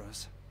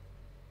admirers.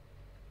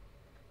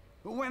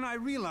 When I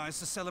realized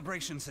the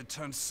celebrations had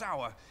turned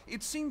sour,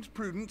 it seemed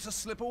prudent to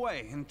slip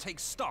away and take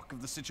stock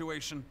of the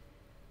situation.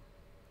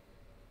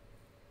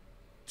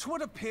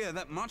 'Twould appear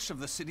that much of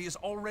the city is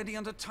already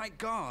under tight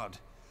guard.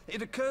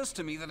 It occurs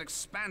to me that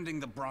expanding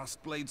the Brass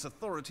Blade's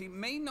authority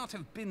may not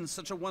have been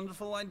such a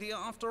wonderful idea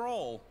after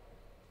all.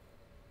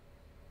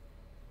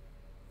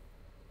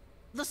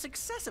 The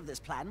success of this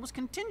plan was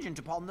contingent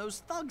upon those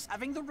thugs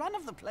having the run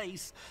of the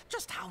place.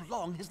 Just how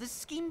long has this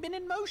scheme been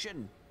in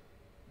motion?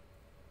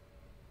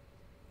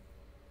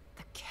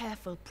 The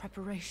careful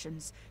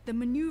preparations, the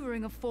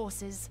maneuvering of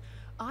forces.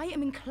 I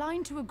am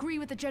inclined to agree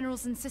with the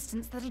General's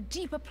insistence that a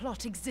deeper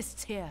plot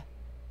exists here.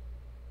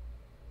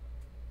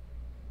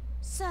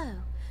 So,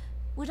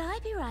 would I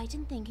be right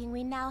in thinking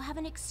we now have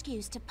an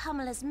excuse to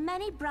pummel as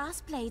many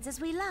brass blades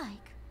as we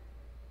like?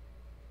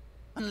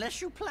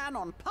 Unless you plan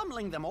on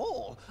pummeling them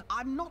all,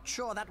 I'm not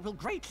sure that will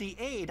greatly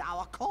aid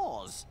our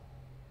cause.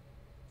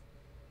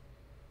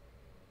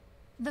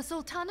 The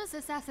Sultana's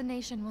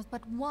assassination was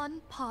but one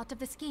part of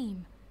the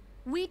scheme.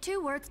 We too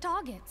were its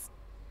targets.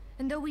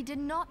 And though we did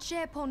not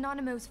share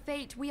Ponanimo's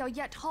fate, we are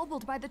yet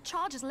hobbled by the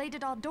charges laid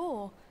at our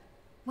door.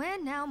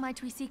 Where now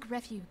might we seek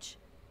refuge?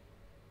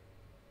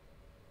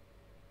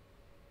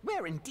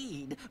 Where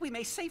indeed, we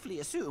may safely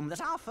assume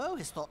that our foe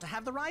has thought to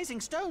have the Rising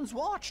Stones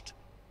watched.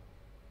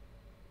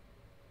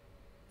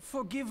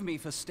 Forgive me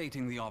for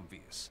stating the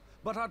obvious,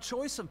 but our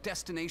choice of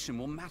destination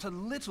will matter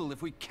little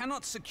if we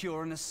cannot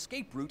secure an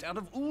escape route out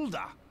of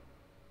Ul'dah.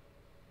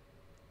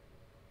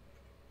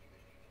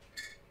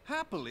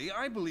 Happily,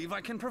 I believe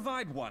I can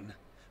provide one.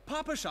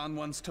 Papashan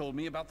once told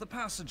me about the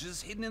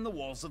passages hidden in the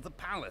walls of the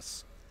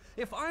palace.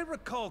 If I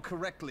recall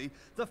correctly,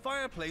 the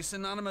fireplace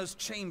in Animo's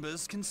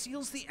chambers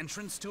conceals the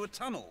entrance to a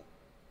tunnel.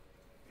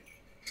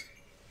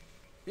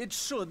 It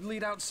should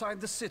lead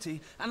outside the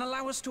city and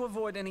allow us to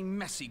avoid any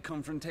messy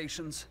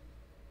confrontations.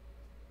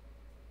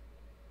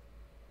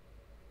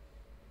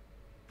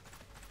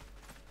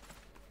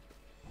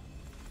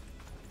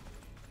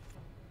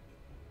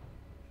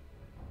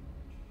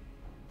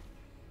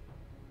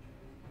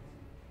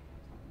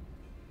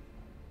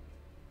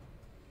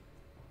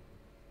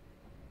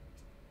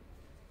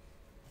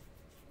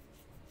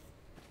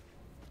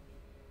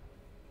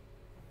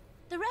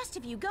 The rest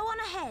of you, go on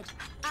ahead.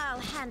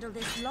 I'll handle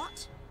this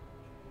lot.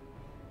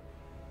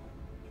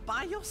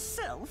 By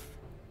yourself?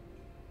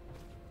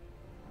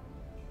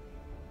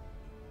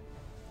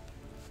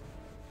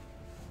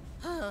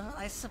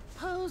 I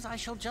suppose I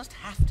shall just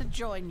have to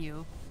join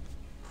you.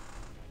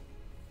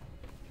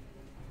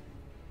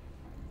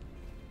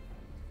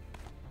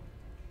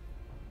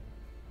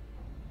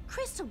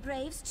 Crystal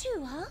Braves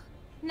too, huh?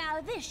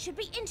 Now this should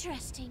be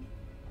interesting.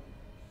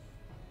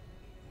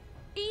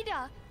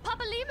 Ida!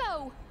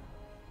 Papalimo!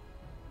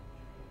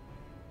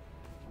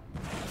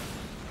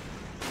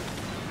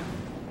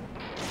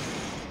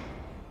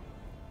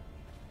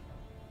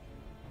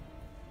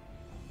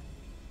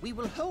 We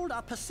will hold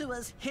our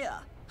pursuers here.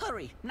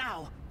 Hurry,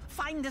 now!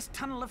 Find this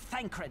tunnel of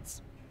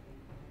Thancred's.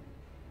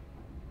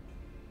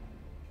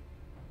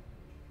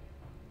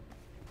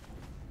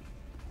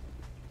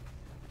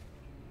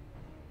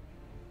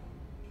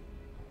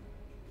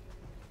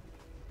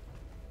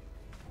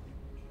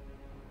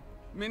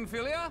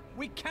 Minfilia,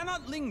 we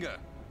cannot linger.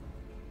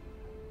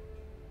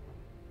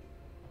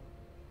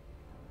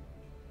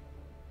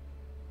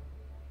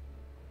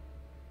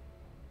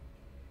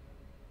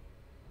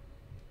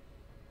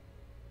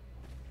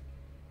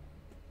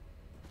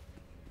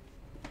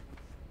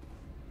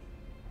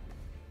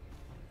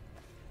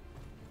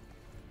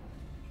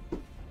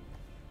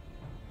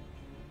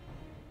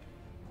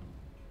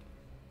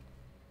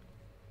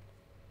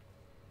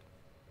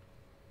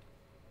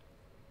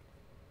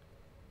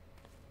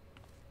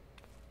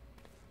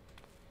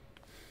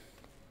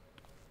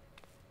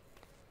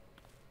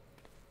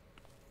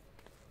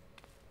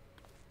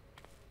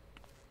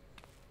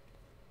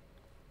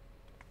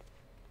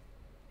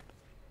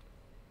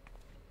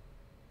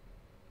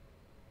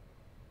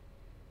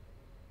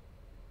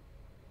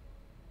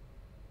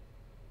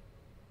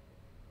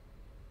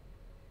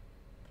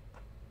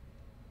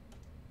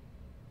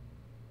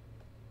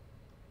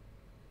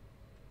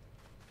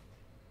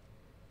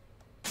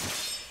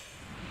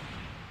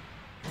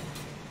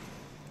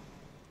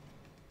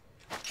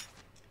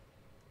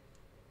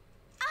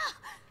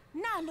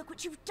 Now look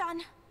what you've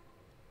done.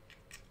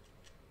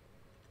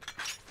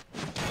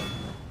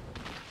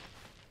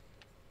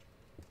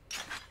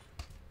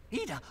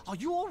 Ida, are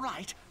you all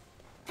right?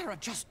 There are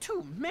just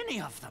too many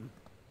of them.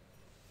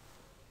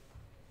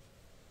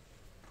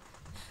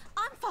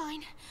 I'm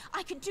fine.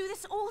 I could do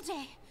this all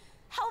day.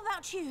 How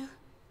about you?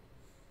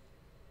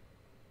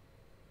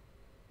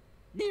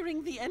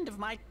 Nearing the end of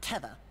my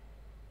tether.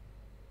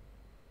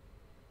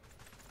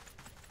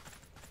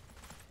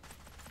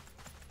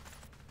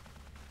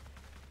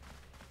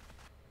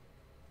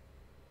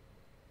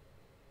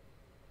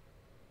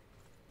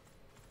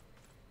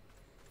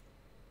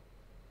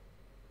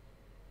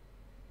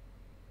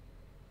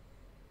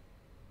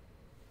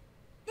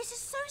 This is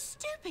so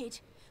stupid.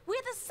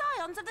 We're the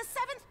scions of the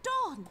Seventh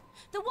Dawn.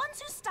 The ones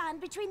who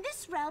stand between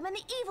this realm and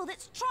the evil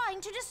that's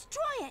trying to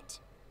destroy it.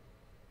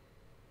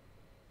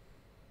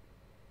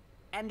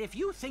 And if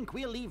you think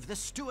we'll leave the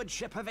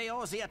stewardship of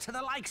Eorzea to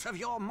the likes of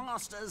your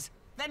masters,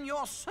 then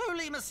you're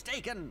sorely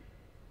mistaken.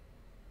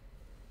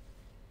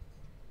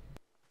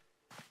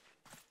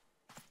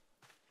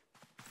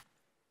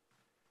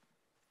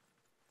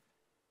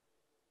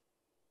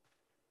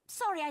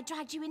 Sorry I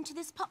dragged you into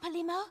this,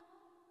 Popolimo.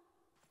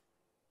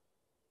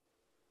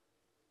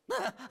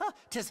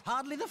 'Tis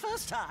hardly the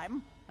first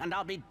time, and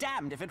I'll be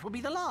damned if it will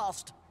be the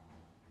last.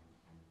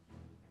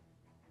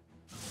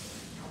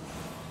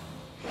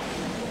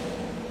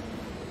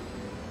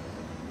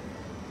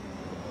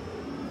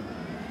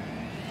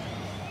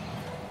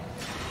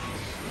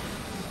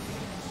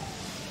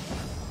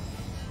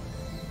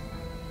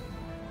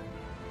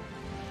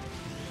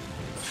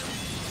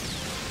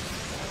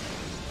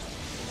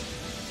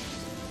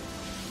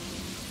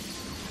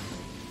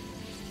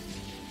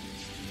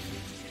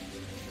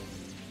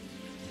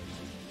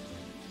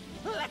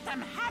 Let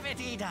them have it,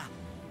 Ida!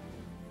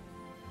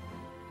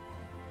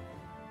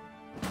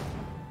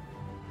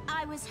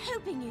 I was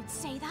hoping you'd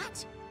say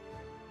that.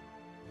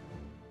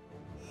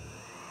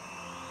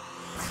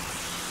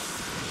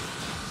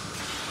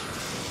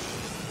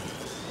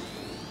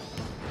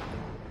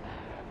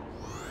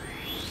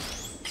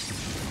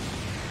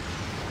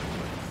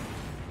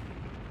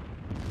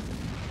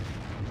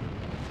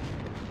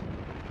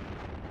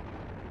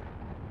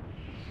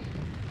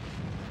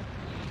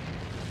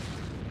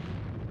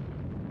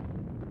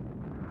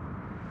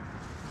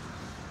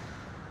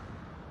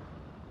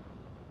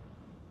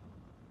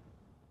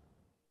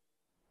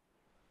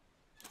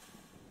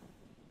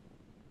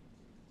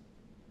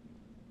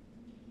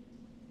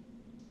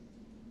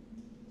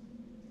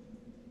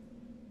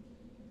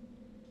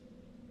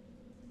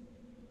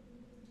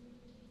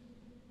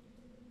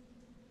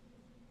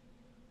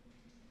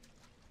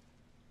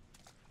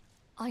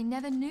 I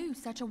never knew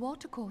such a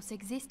watercourse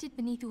existed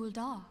beneath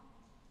Uldar.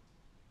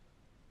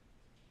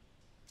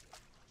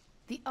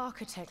 The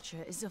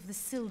architecture is of the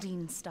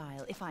Sildine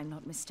style, if I'm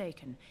not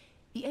mistaken.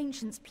 The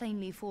ancients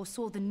plainly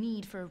foresaw the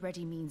need for a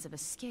ready means of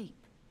escape.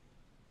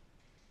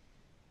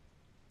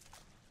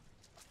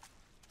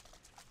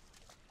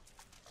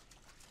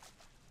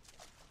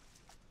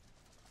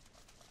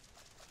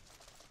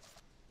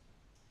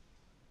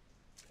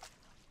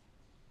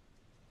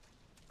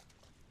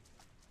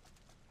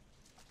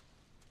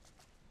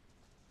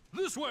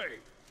 This way!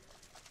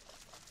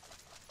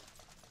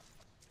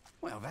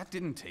 Well, that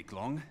didn't take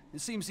long. It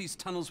seems these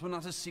tunnels were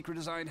not as secret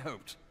as I'd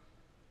hoped.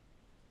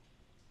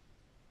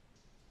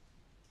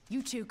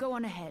 You two, go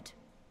on ahead.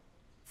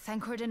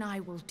 Thancred and I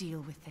will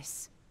deal with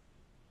this.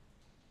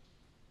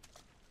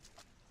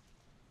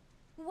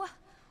 What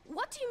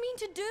do you mean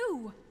to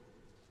do?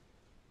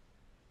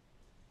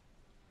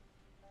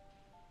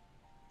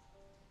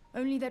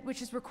 Only that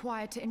which is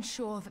required to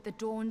ensure that the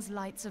dawn's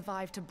light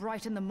survive to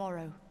brighten the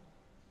morrow.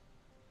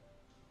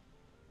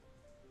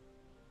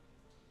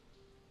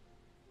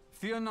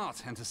 Fear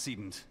not,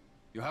 antecedent.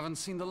 You haven't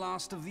seen the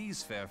last of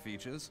these fair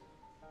features.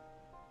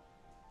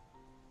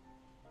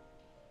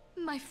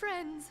 My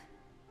friends.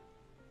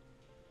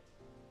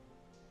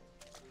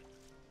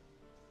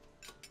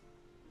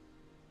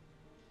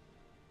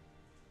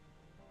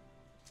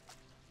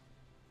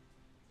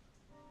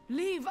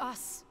 Leave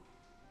us!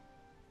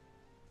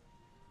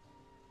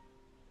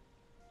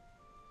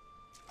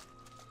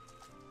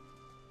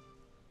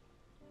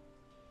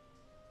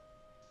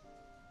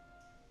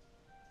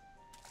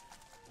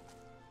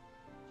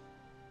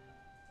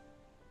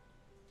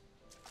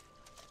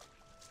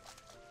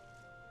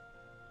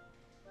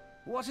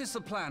 What is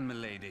the plan,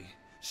 milady?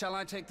 Shall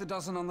I take the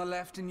dozen on the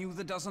left and you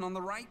the dozen on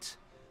the right?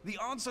 The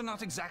odds are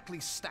not exactly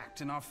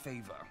stacked in our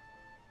favor.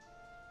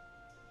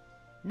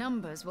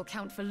 Numbers will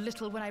count for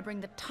little when I bring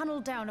the tunnel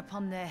down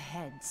upon their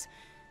heads.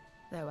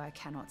 Though I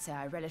cannot say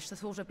I relish the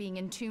thought of being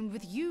entombed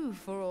with you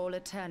for all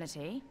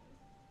eternity.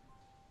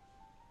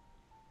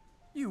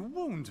 You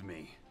wound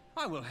me.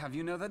 I will have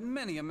you know that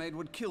many a maid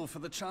would kill for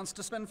the chance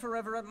to spend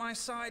forever at my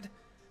side.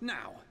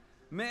 Now,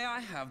 may I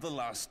have the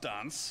last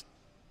dance?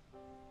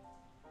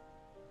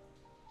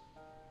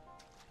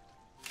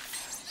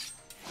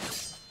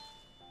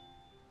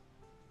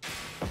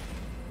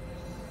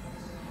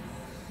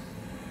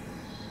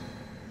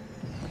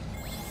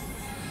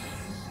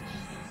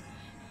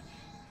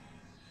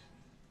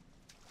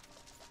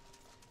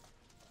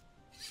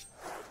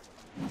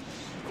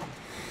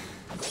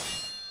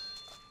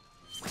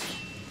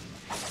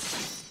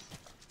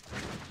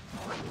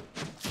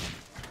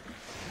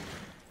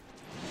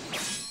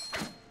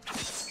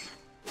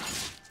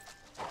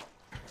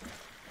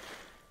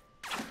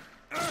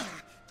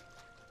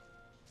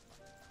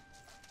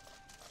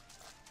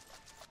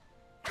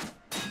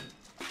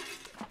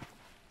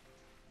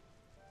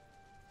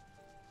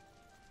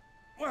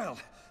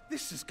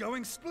 This is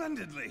going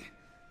splendidly.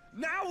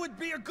 Now would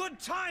be a good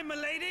time,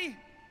 milady!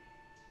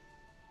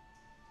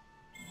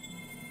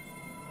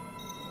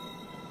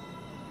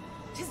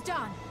 Tis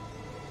done.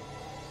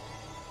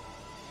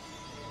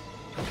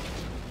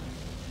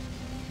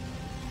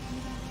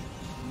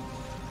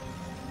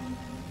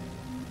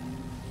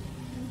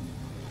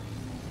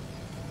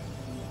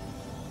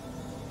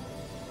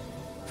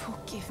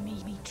 Forgive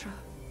me, Mitra.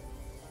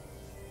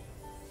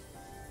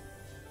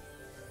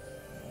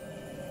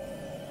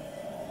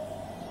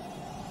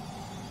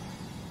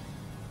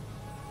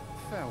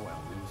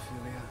 Farewell,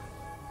 Nymphelia.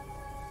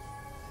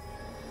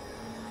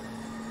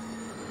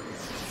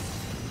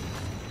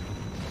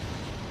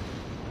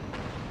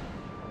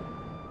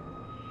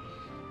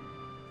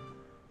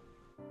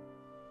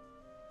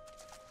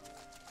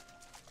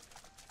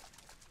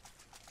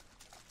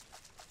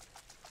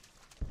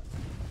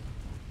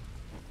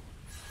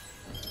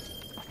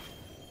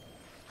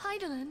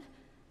 Heidelin,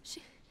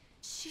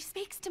 she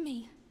speaks to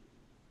me.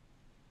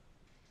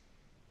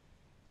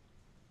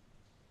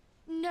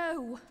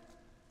 No.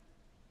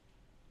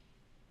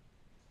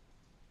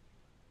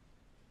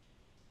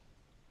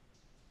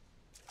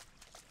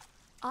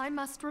 I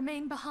must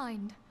remain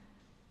behind,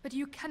 but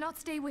you cannot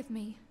stay with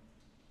me.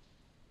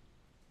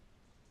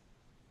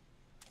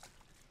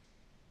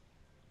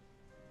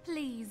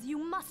 Please, you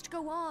must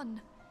go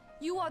on.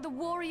 You are the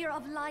warrior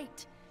of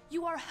light.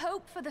 You are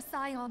hope for the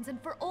Scions and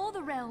for all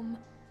the realm.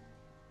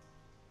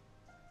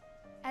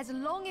 As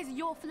long as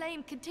your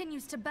flame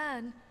continues to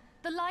burn,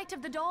 the light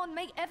of the dawn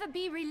may ever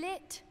be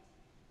relit.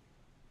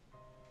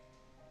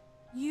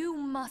 You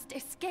must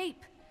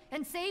escape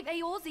and save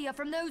Eorzea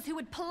from those who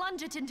would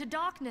plunge it into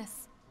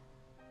darkness.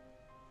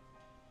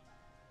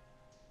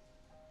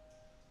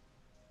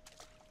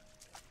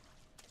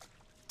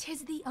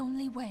 'Tis the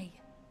only way.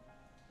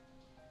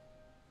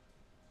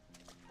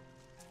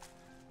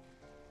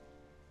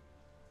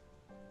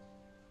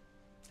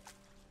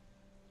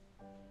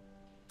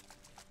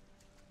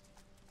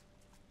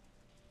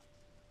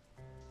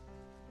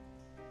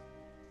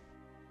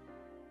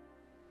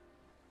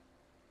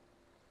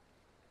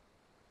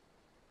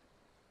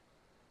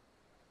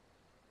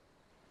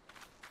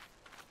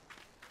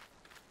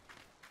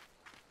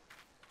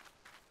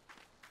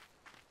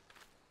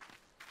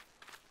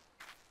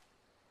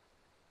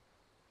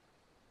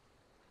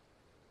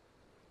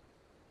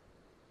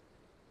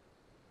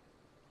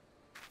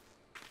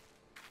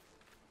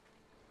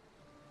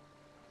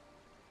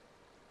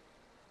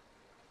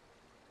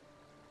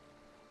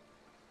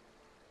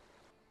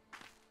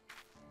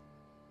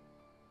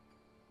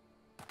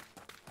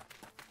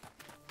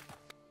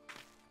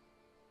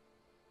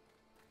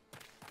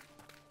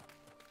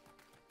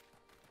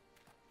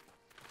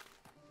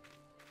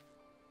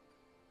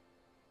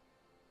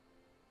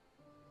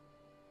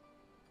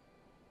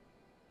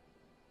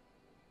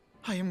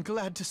 I am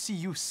glad to see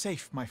you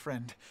safe, my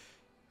friend.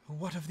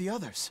 What of the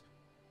others?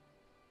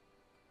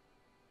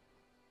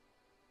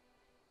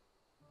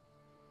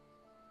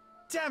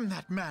 Damn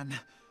that man!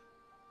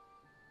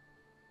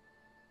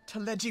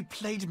 Teleji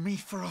played me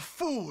for a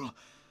fool!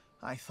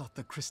 I thought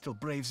the Crystal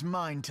Brave's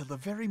mine till the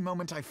very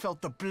moment I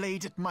felt the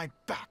blade at my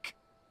back.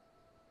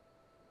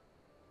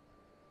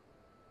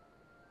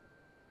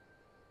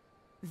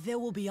 There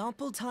will be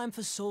ample time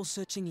for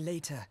soul-searching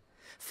later.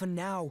 For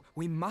now,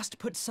 we must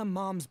put some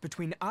arms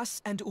between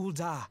us and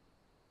Ul'dah.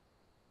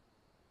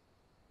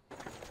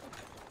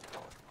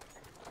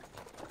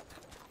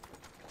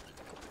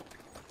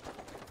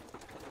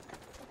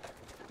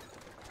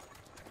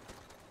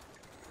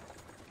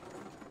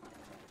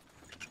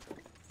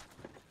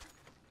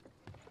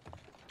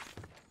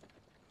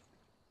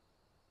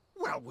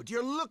 Well, would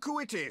you look who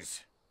it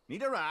is?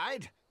 Need a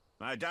ride?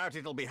 I doubt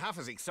it'll be half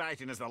as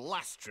exciting as the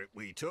last trip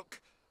we took.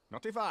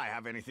 Not if I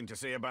have anything to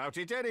say about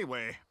it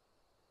anyway.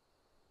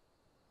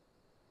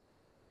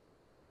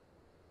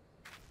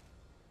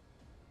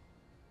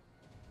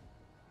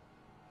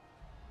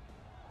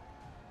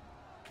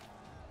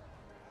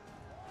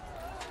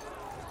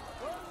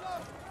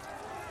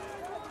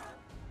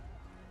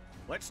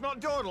 Let's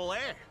not dawdle,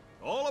 eh?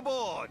 All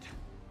aboard!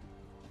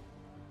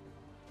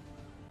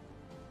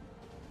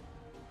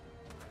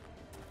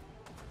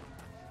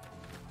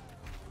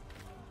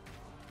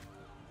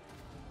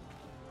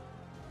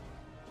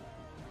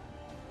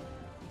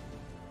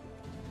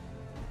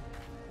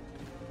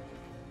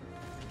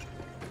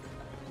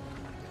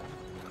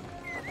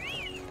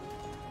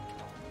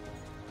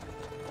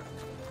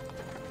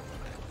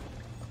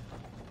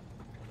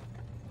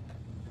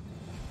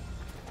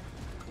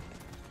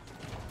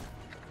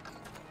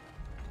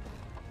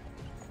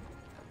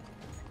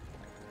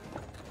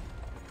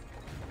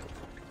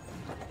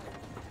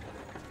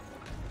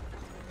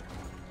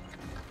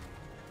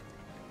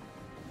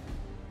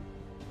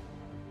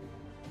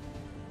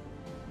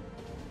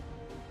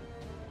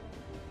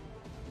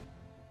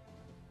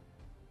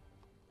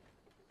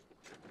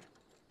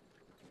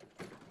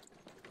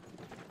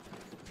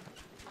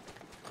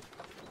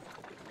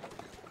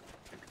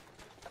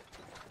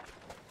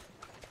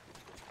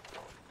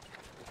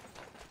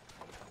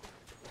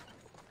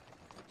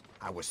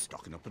 I was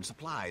stocking up on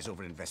supplies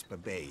over in Vesper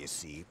Bay, you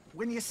see,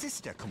 when your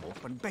sister come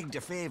up and begged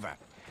a favor.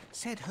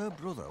 Said her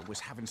brother was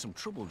having some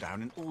trouble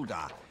down in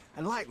Ul'dah,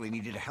 and likely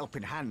needed a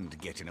helping hand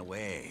getting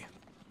away.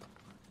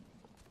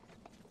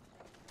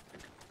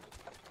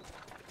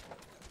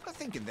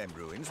 Thinking them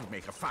ruins would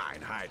make a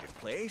fine hiding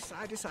place,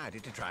 I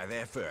decided to try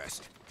there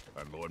first.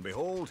 And lo and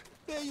behold,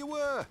 there you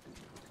were!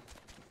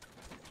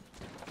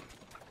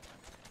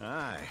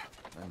 Aye,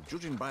 and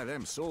judging by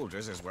them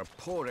soldiers as were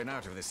pouring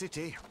out of the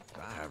city,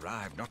 I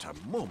arrived not a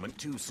moment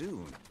too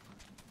soon.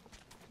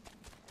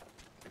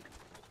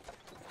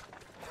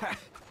 Ha!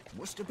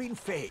 Must have been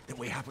fate that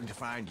we happened to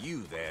find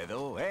you there,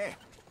 though, eh?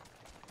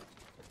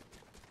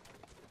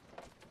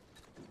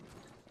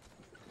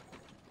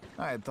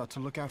 I had thought to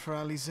look out for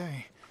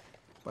Alize,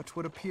 but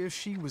would appear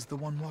she was the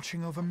one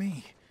watching over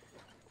me.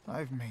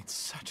 I've made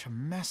such a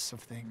mess of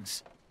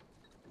things.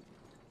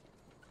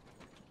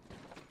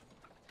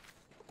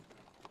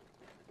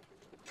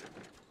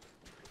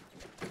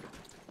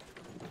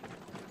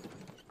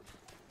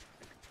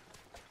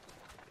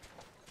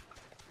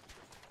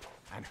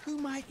 And who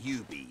might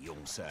you be,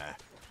 young sir?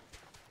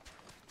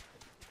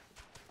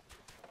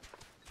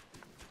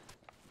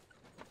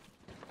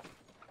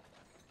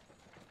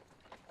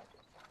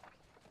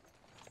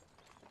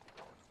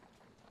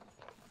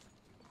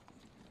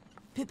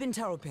 Pippin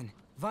Taropin,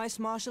 Vice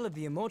Marshal of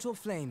the Immortal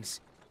Flames.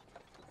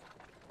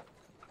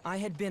 I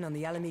had been on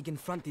the Alamegan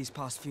front these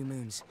past few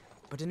moons,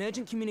 but an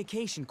urgent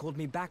communication called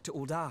me back to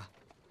Ul'dah.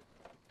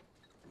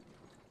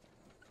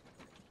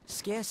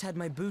 Scarce had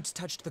my boots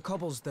touched the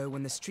cobbles, though,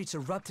 when the streets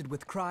erupted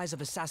with cries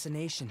of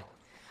assassination.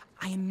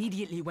 I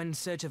immediately went in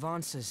search of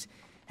answers,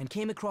 and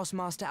came across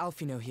Master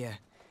Alfino here.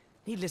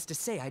 Needless to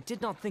say, I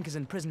did not think his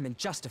imprisonment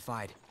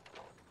justified.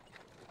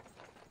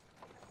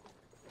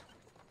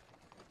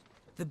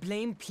 The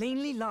blame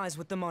plainly lies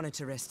with the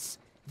Monitarists.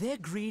 Their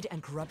greed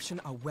and corruption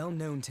are well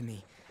known to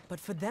me, but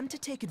for them to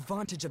take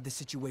advantage of the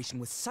situation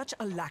with such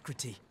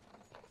alacrity...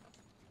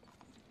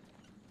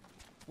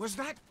 Was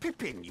that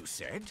Pippin, you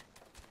said?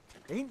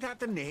 Ain't that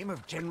the name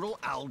of General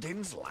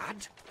Alden's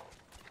lad?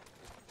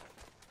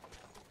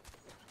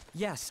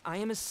 Yes, I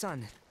am his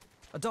son.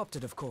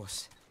 Adopted, of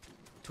course.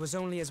 'Twas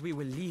only as we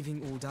were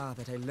leaving Ul'dah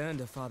that I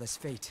learned of father's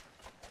fate.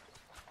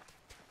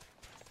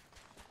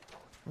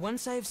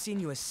 Once I have seen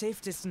you a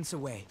safe distance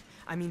away,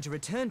 I mean to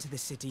return to the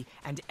city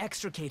and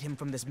extricate him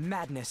from this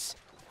madness.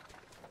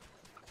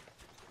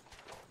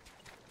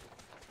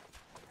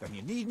 Then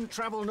you needn't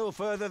travel no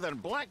further than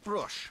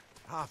Blackbrush.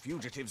 Our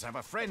fugitives have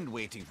a friend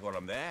waiting for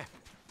them there.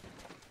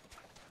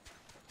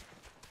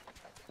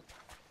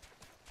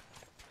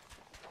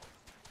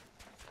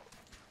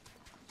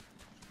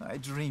 I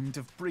dreamed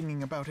of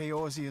bringing about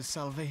Eorzea's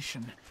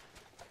salvation,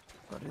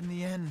 but in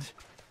the end,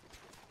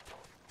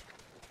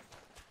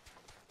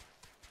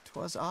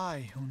 'twas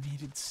I who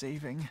needed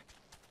saving.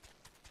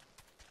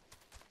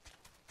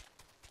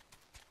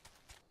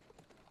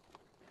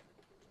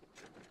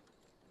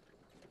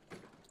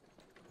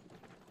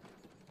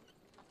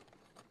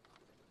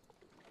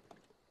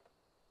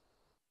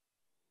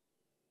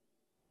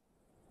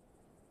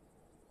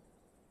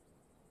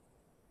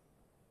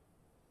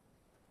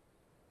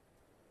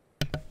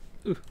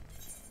 Ooh.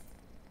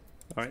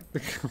 Alright.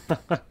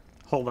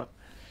 Hold on.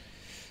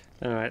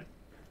 Alright.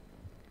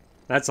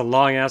 That's a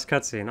long-ass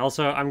cutscene.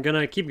 Also, I'm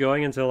gonna keep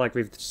going until, like,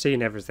 we've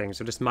seen everything,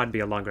 so this might be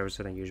a longer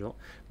episode than usual.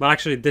 But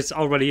actually, this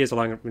already is a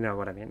longer... You know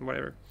what I mean.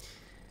 Whatever.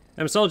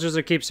 Soldiers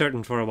will keep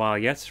certain for a while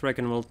yet.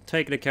 Reckon we'll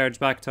take the carriage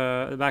back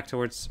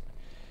towards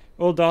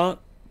Ul'dah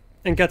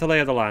and get the lay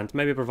of the land.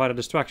 Maybe provide a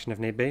distraction if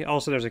need be.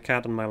 Also, there's a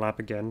cat on my lap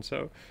again,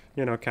 so,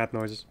 you know, cat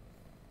noises.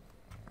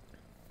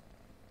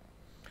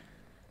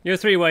 You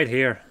three wait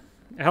here.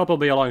 Help will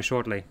be along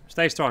shortly.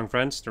 Stay strong,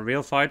 friends. The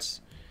real fight's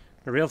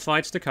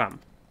to come.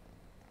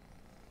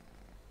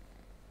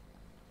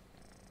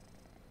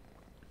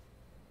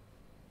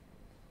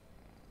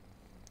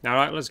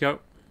 Alright, let's go.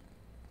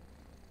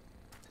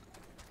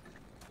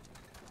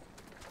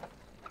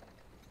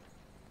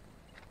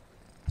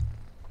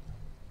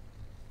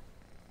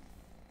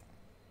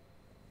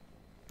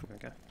 There we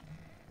go.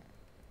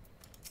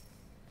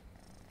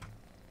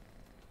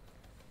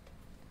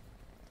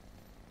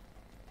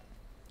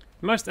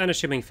 Most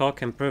unassuming folk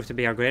can prove to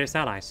be our greatest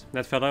allies.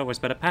 That fellow was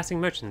but a passing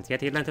merchant,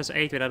 yet he lent us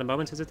aid without a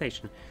moment's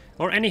hesitation,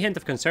 or any hint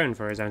of concern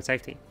for his own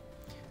safety.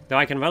 Though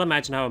I can well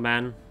imagine how a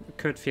man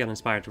could feel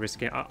inspired to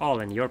risk it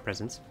all in your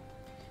presence.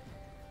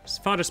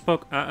 Father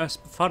spoke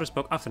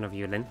often of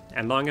you, Lyn,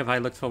 and long have I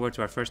looked forward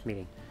to our first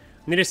meeting.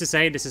 Needless to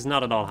say, this is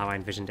not at all how I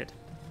envisioned it.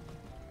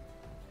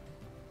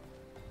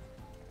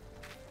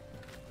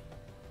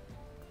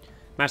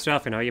 Master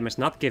Alfino, you must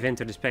not give in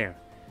to despair.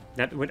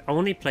 That would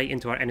only play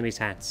into our enemy's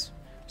hands.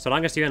 So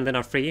long as you and Lyn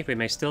are free, we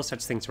may still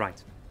set things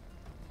right.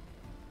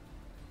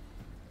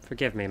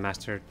 Forgive me,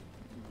 Master...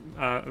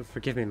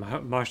 forgive me,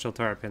 Marshal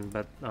Taropin,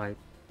 but I...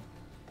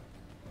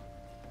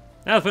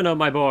 Alfino,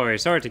 my boy,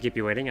 sorry to keep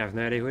you waiting. I have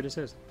no idea who this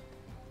is.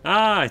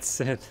 Ah, it's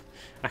Sid.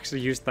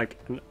 Actually used, like,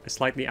 a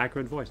slightly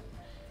accurate voice.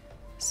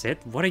 Sid,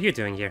 what are you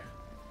doing here?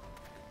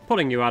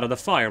 Pulling you out of the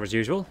fire as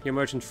usual. Your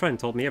merchant friend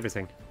told me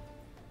everything.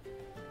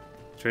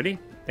 Truly?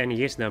 Then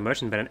he is no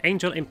merchant but an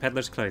angel in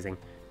peddler's clothing.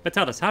 But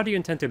tell us, how do you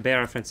intend to bear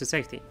our friends to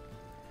safety?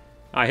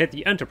 I hit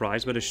the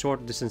Enterprise but a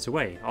short distance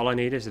away. All I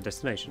need is a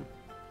destination.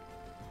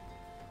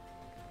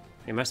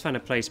 You must find a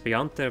place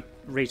beyond the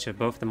reach of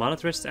both the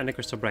Monitarists and the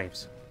Crystal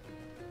Braves.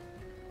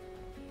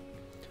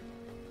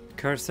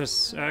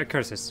 Curses.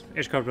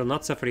 Ishgard will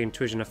not suffer the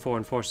intrusion of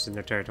foreign forces in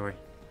their territory.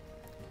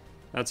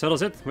 That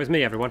settles it. With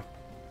me, everyone.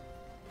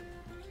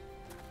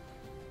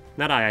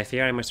 Not I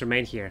fear. I must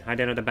remain here. I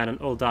dare not abandon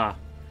Ul'dah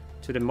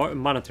to the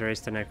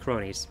Monitarists and their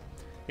cronies.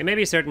 You may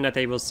be certain that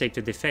they will seek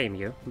to defame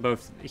you,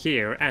 both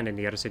here and in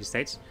the other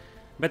city-states,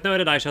 but know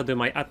that I shall do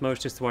my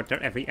utmost to thwart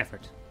their every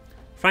effort.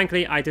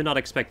 Frankly, I do not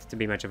expect it to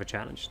be much of a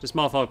challenge. The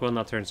small folk will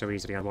not turn so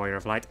easily on Warrior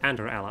of Light and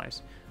her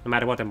allies, no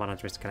matter what the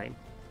Monitarists claim.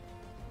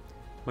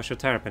 Monsieur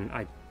Terrapin,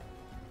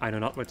 I know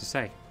not what to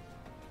say.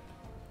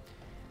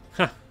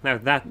 Huh, now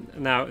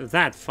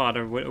that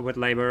father would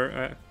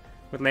labor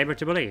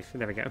to believe.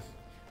 There we go.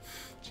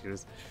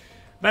 Jesus.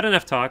 But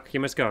enough talk. You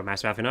must go,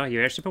 Master Alphinaud.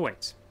 Your airship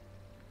awaits.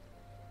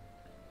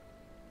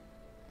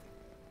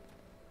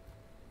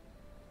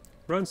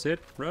 Run, Sid.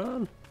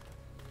 Run.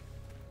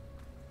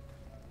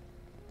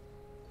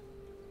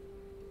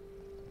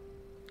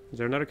 Is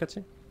there another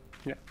cutscene?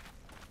 Yeah.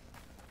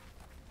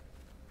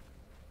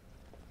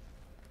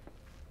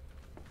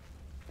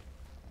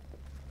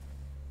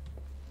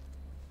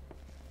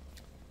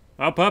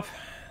 Up.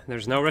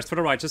 There's no rest for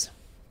the righteous.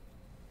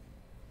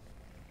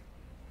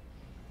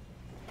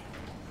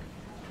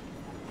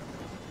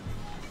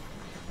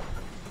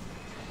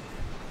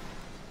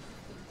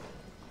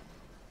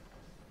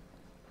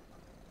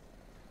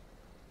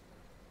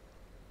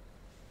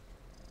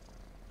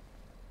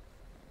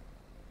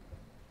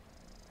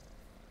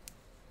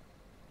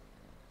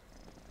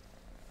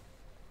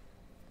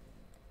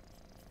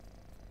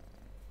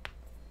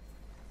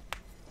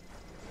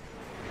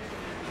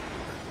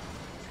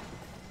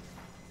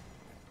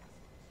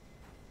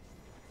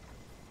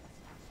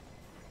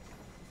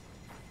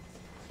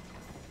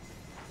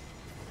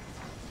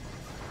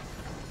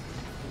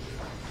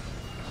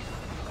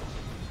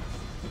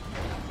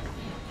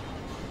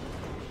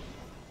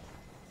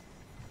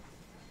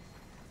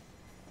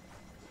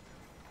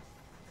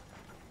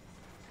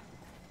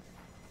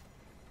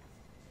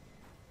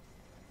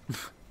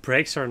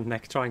 Breaks her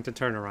neck trying to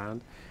turn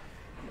around.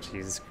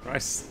 Jesus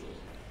Christ.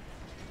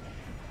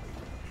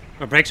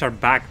 Or breaks her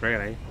back,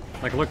 really.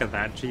 Like, look at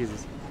that.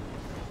 Jesus.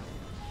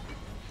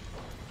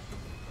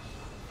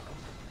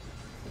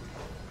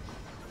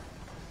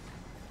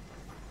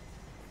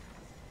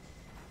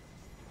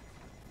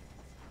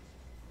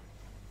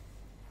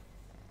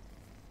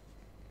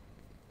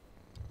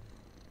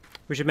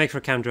 We should make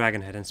for Count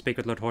Dragonhead and speak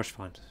with Lord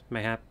Horsefont.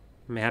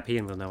 Mayhap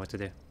Ian will know what to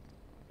do.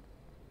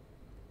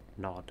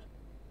 Nod.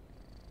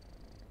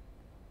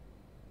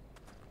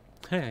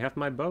 Hey, I have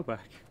my bow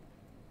back.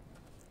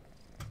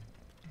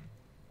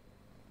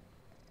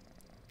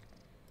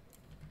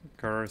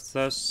 Curse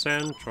the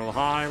Central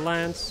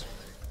Highlands.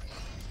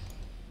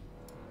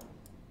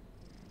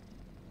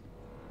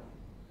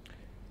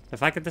 The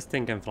fact that this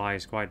thing can fly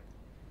is quite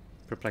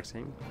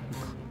perplexing.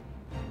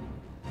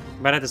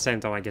 But at the same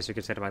time, I guess you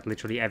could say about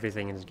literally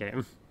everything in this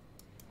game.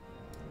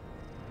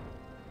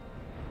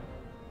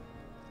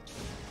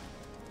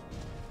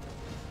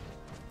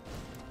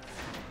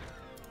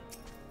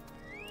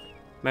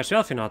 Master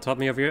Alphinaud told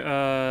me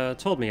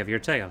of your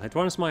tale. It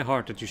warms my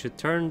heart that you should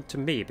turn to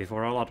me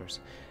before all others,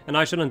 and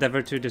I shall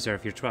endeavor to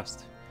deserve your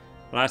trust.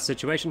 The last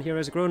situation here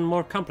has grown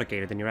more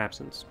complicated in your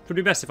absence. It would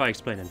be best if I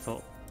explain in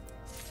full.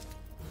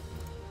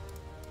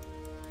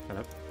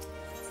 Hello.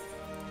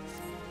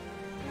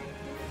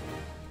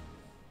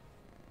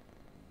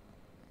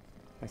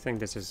 I think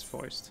this is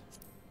voiced.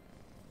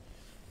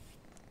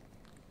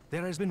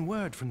 There has been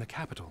word from the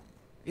capital.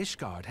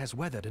 Ishgard has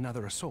weathered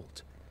another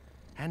assault.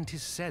 And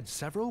 'tis said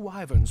several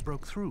wyverns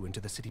broke through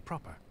into the city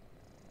proper.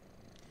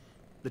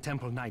 The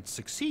Temple Knights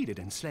succeeded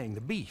in slaying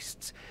the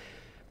beasts,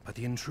 but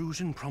the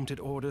intrusion prompted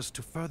orders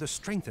to further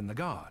strengthen the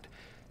guard,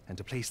 and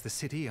to place the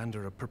city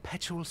under a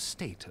perpetual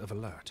state of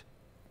alert.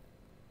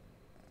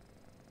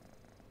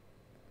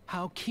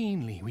 How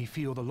keenly we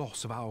feel the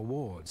loss of our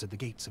wards at the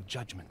gates of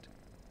judgment.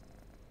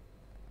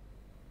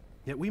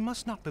 Yet we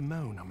must not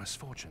bemoan our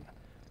misfortune.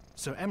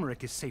 Sir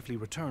Emmerich is safely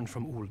returned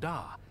from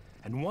Ul'dah,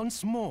 and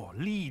once more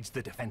leads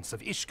the defense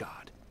of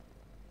Ishgard.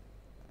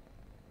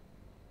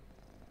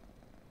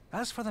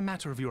 As for the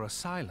matter of your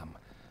asylum,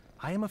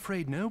 I am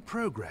afraid no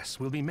progress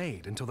will be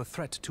made until the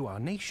threat to our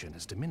nation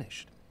is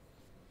diminished.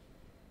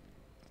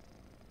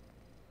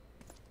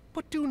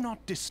 But do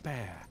not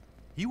despair.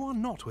 You are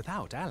not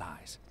without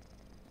allies.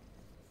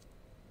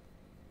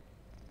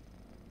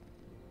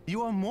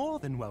 You are more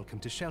than welcome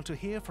to shelter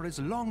here for as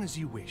long as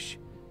you wish.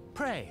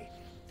 Pray,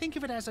 think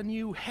of it as a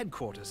new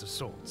headquarters of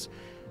sorts.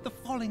 The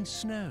falling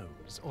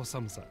snows, or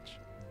some such.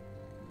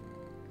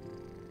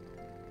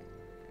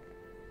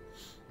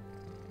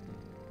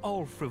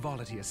 All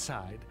frivolity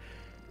aside,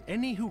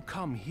 any who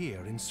come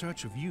here in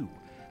search of you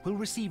will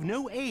receive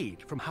no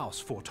aid from House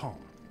Forton.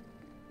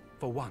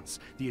 For once,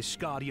 the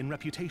Ishgardian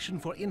reputation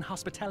for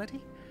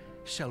inhospitality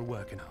shall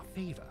work in our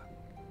favor.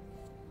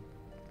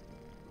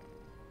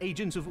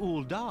 Agents of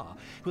Uldar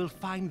will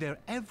find their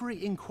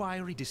every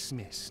inquiry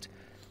dismissed,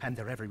 and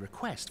their every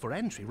request for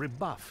entry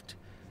rebuffed,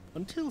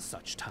 until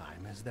such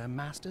time as their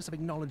masters have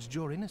acknowledged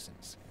your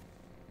innocence.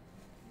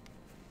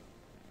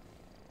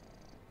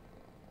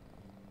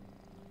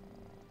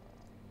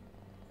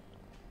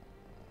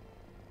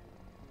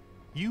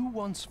 You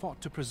once fought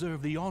to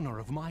preserve the honor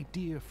of my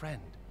dear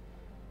friend.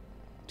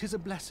 'Tis a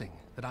blessing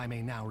that I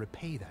may now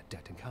repay that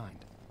debt in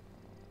kind.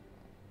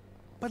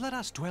 But let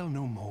us dwell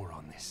no more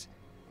on this.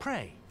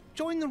 Pray,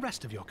 join the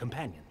rest of your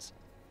companions.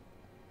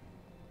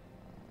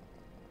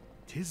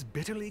 'Tis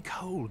bitterly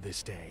cold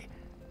this day.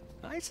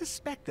 I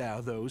suspect there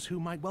are those who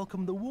might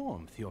welcome the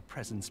warmth your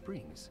presence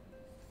brings.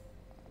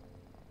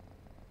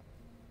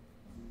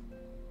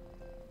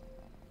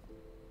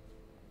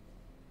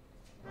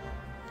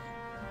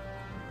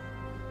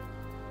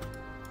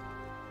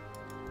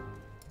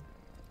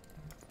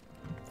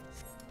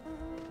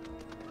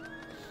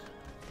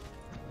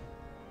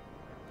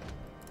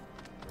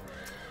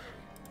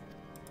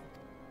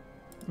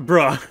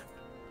 Bruh.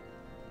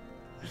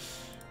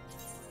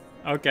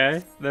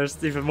 Okay,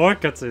 there's even more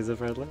cutscenes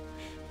apparently.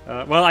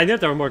 Well, I knew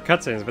there were more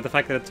cutscenes, but the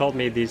fact that it told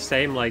me the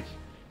same, like,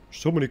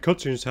 so many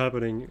cutscenes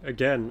happening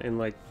again in,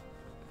 like,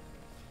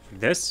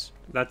 this,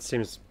 that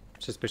seems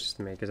suspicious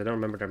to me, because I don't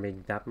remember there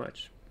being that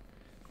much.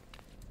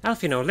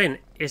 Alfino, Lynn,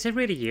 is it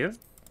really you?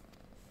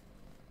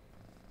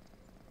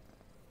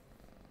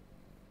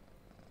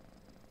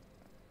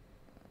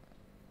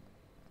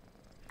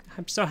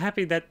 I'm so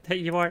happy that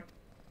you are.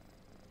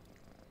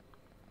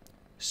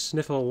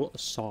 Sniffle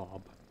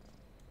sob.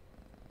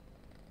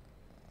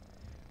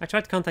 I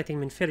tried contacting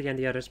Minfilia and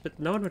the others, but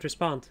no one would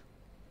respond.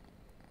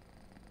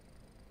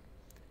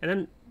 And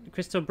then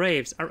Crystal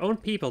Braves, our own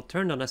people,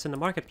 turned on us in the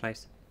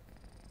marketplace.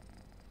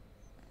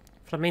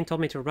 Flamine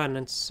told me to run,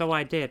 and so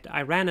I did.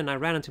 I ran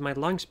until my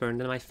lungs burned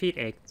and my feet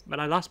ached, but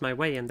I lost my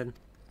way and then...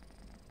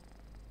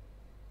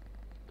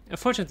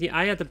 Fortunately,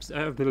 I had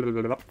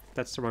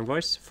that's the wrong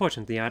voice.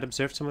 Fortunately, I had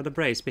observed some of the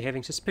Braves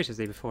behaving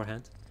suspiciously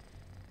beforehand.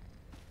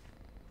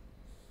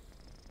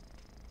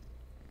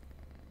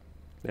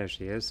 There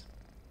she is.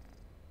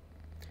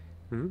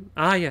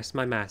 Ah, yes,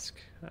 my mask.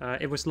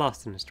 It was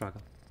lost in the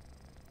struggle.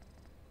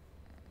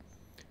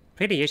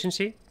 Pretty, isn't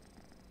she?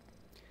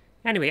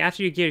 Anyway,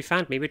 after Yugiri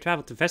found me, we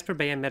traveled to Vesper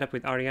Bay and met up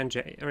with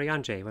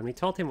Arianje. When we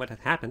told him what had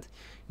happened,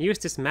 he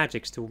used his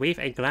magics to weave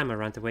a glamour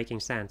around the Waking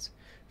Sands.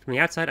 From the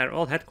outside, our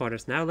old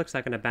headquarters now looks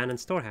like an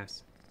abandoned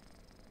storehouse.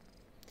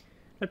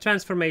 The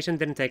transformation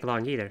didn't take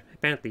long either.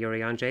 Apparently,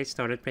 Arianje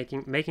started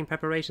making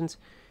preparations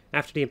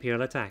after the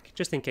Imperial attack,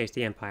 just in case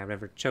the Empire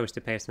ever chose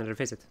to pay us another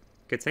visit.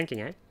 Good thinking,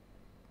 eh?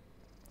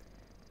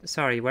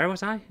 Sorry, where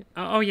was I?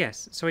 Oh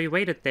yes, so we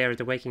waited there at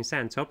the Waking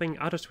Sands, hoping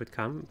others would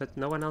come, but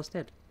no one else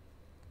did.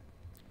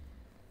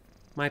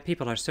 My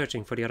people are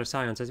searching for the other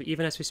Scions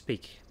even as we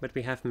speak, but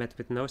we have met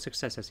with no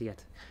success as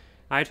yet.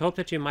 I had hoped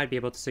that you might be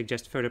able to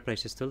suggest further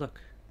places to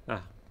look.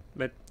 Ah,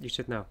 but you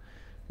should know.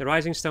 The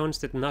Rising Stones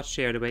did not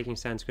share the Waking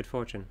Sands' good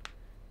fortune.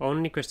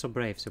 Only Crystal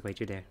Braves await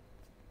you there.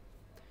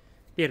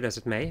 Be it as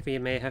it may,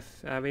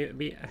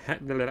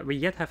 we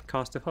yet have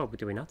cause to hope,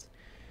 do we not?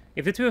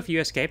 If the two of you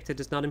escaped,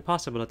 it is not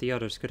impossible that the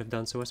others could have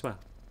done so as well.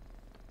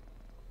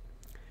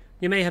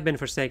 You may have been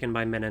forsaken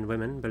by men and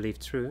women,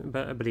 believed true,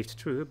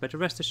 but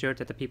rest assured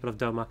that the people of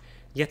Doma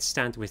yet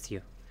stand with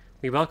you.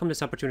 We welcome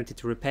this opportunity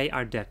to repay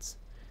our debts,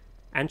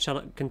 and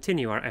shall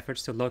continue our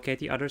efforts to locate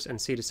the others and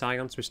see the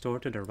Scions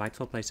restored to their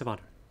rightful place of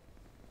honor.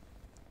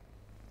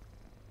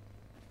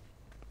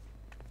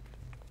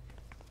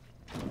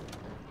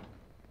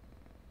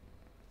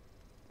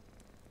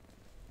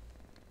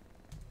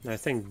 I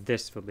think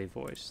this will be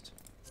voiced.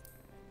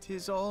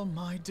 'Tis all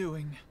my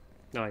doing.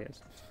 Oh,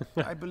 yes.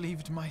 I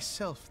believed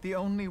myself the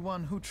only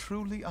one who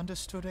truly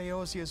understood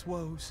Eorzea's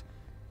woes.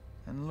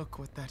 And look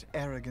what that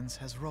arrogance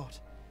has wrought.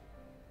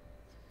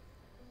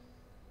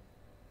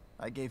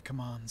 I gave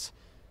commands,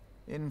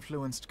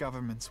 influenced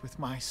governments with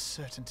my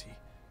certainty.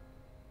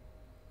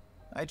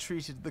 I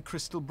treated the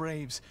Crystal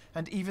Braves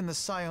and even the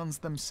Scions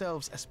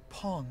themselves as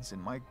pawns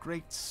in my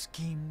great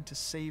scheme to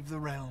save the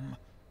realm.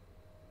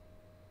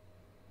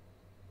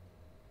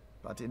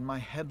 But in my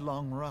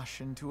headlong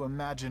rush into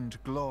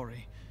imagined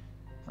glory,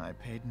 I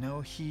paid no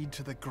heed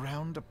to the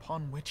ground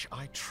upon which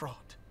I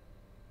trod.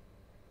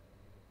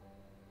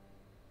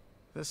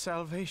 The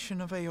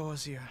salvation of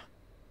Eorzea.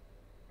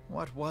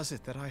 What was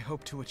it that I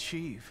hoped to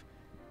achieve?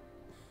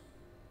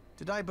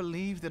 Did I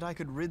believe that I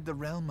could rid the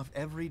realm of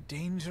every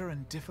danger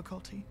and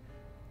difficulty?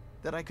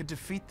 That I could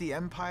defeat the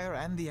Empire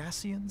and the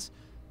Ascians,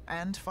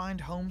 and find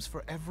homes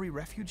for every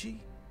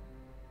refugee?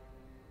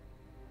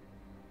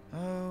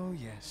 Oh,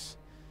 yes.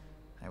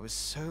 I was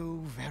so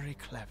very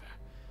clever.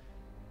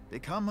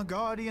 Become a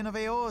guardian of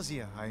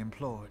Eorzea, I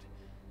implored,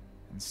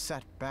 and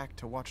sat back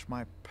to watch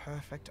my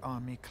perfect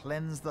army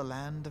cleanse the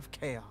land of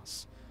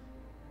chaos.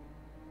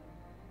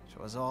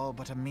 It was all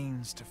but a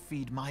means to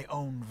feed my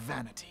own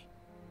vanity.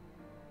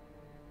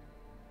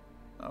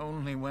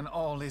 Only when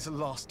all is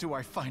lost do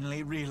I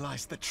finally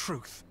realize the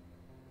truth.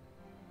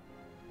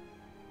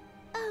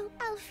 Oh,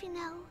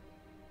 Alfino.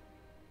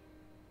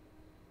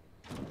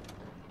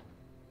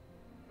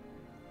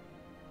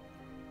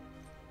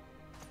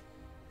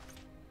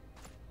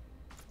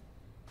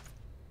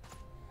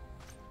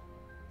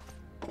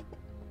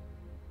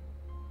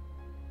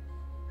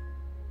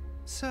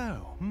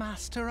 So,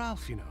 Master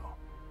Alfino,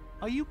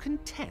 are you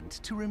content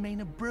to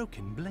remain a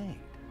broken blade?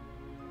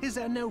 Is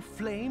there no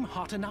flame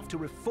hot enough to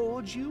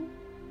reforge you?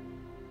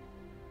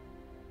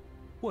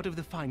 What of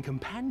the fine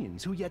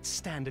companions who yet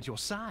stand at your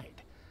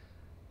side?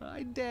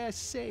 I dare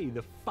say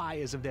the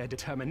fires of their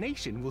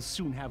determination will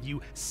soon have you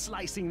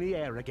slicing the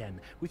air again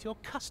with your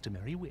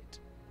customary wit.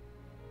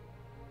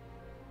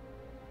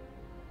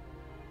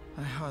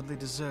 I hardly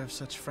deserve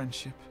such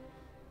friendship.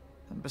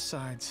 And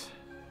besides,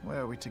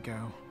 where are we to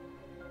go?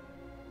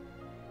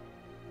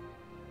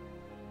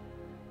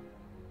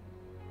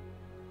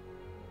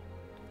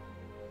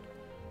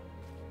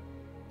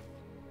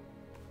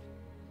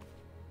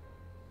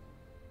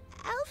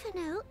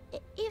 Alfino,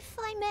 if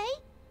I may?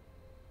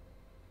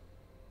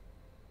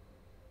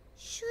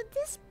 Should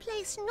this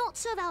place not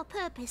serve our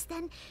purpose,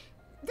 then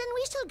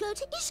we shall go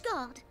to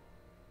Ishgard.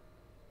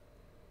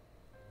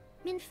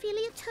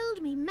 Minfilia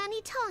told me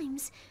many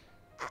times,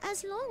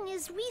 as long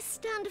as we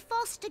stand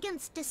fast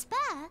against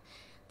despair,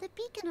 the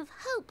beacon of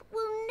hope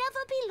will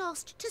never be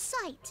lost to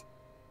sight.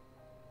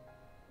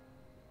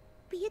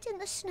 Be it in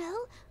the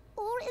snow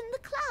or in the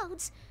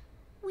clouds,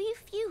 we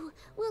few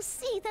will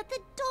see that the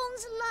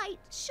dawn's light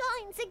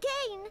shines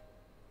again.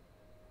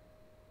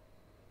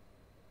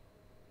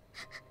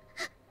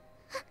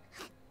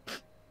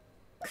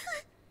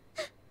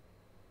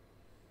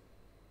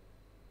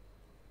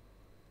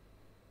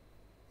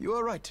 You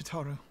are right,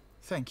 Tataru.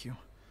 Thank you.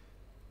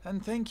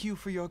 And thank you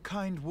for your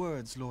kind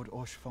words, Lord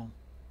Orchefon.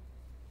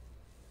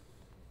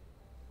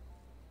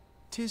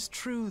 'Tis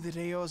true that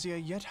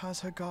Eorzea yet has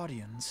her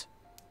guardians.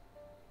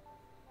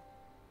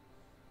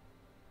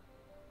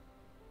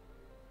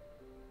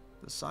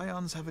 The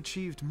Scions have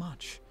achieved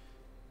much,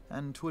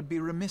 and 'twould be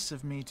remiss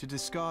of me to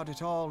discard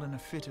it all in a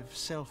fit of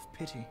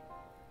self-pity.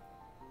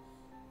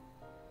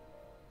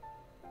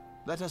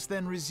 Let us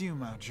then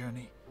resume our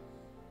journey,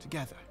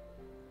 together,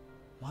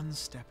 one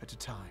step at a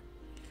time.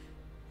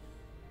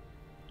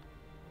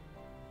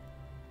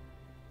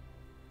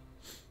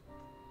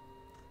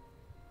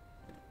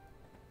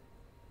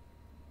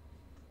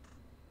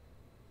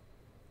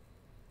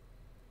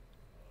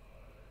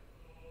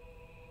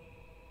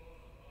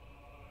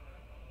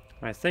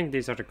 I think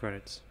these are the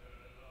credits.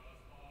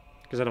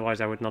 Because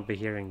otherwise I would not be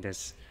hearing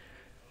this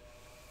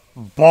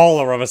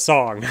baller of a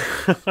song.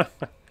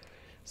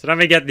 So then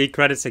we get the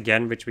credits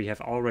again, which we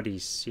have already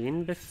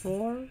seen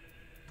before.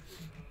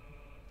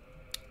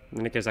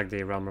 And it gives like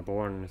the Realm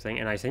Reborn thing,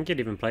 and I think it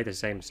even played the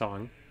same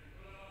song.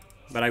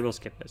 But I will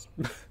skip this.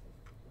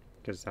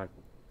 Because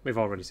we've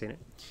already seen it.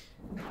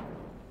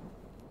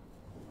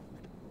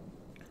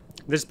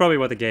 This is probably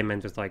what the game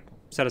meant with like,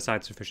 set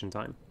aside sufficient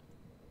time.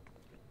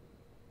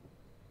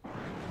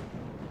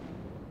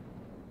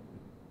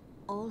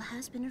 All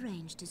has been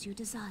arranged as you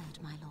desired,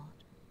 my lord.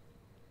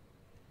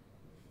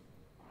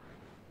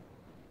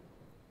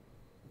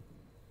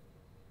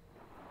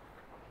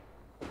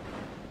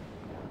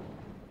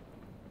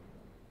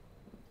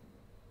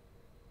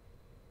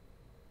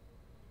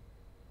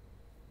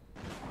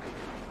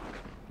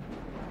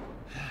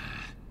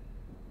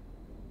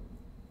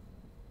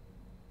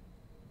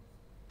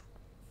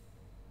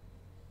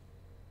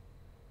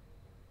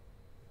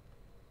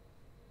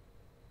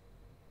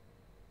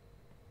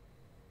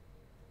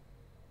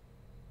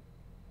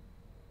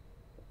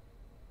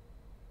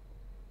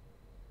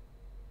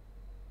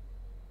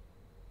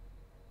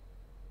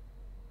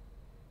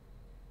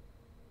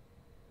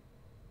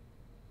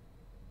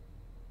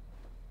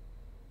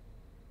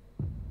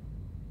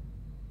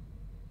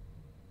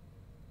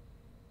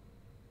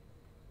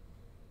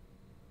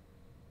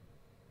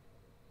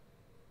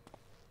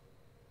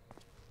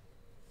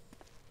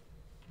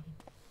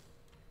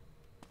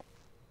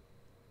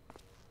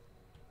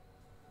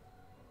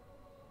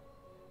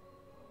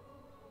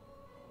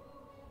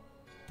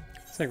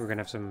 I think we're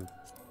gonna have some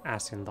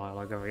Ascian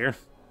dialogue over here.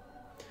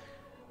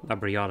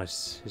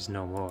 Labrialis is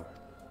no more.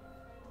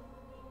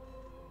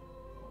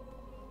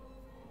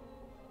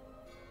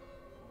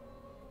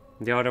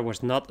 The order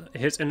was not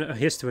his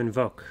to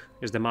invoke,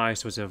 his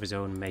demise was of his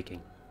own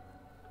making.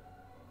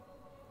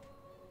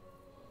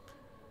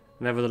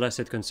 Nevertheless,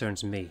 it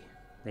concerns me.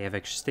 They have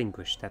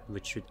extinguished that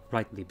which should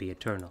rightly be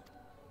eternal.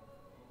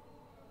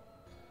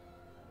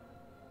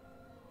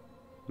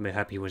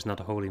 Mayhap he was not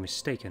wholly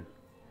mistaken.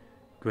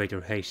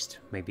 Greater haste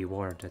may be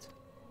warranted.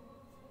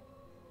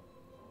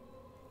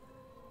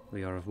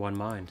 We are of one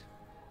mind.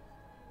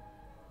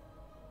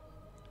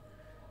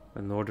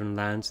 The northern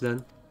lands,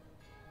 then?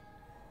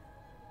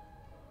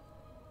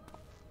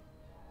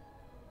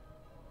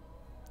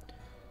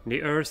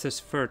 The earth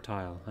is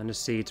fertile, and the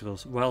seeds will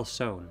well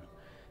sown.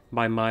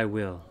 By my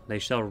will, they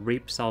shall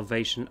reap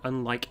salvation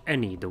unlike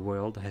any the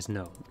world has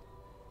known.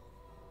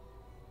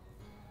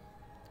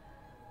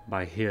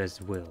 by his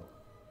will.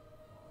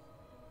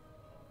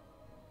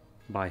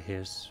 By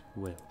his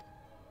will.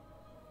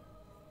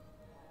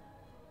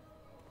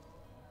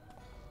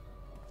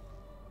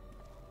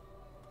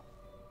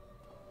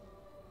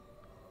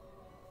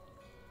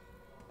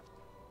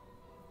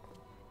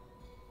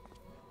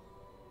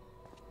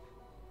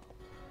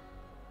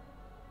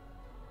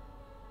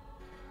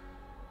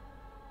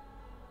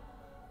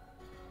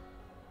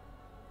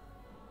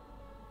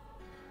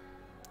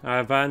 I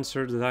have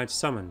answered thy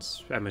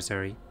summons,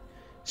 emissary.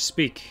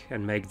 Speak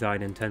and make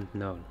thine intent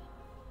known.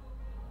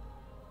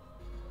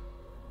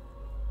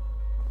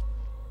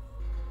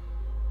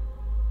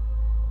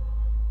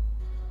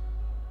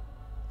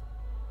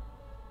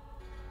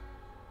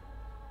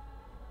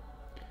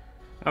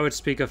 I would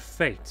speak of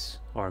fate,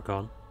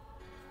 Archon.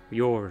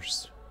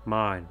 Yours,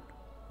 mine,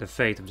 the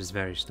fate of this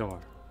very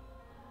star.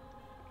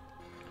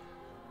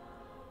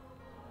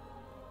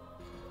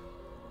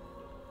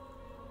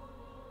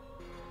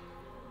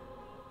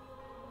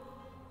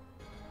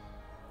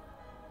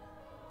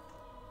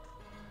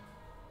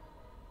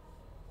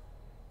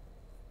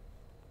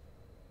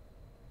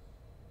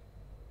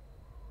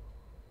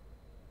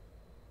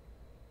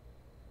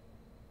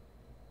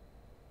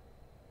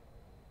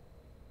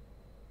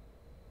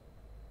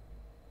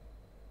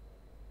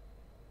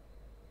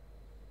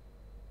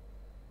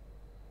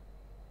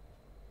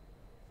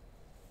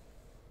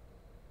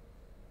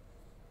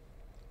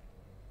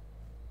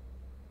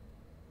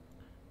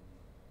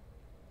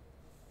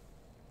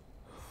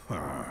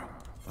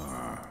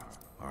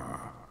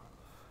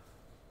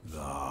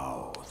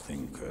 Thou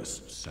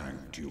thinkest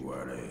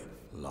sanctuary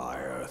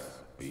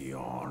lieth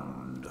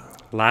beyond.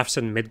 Laughs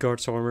in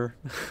Midgard's armor.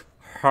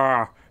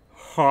 Ha,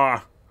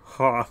 ha,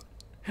 ha.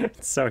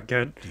 It's so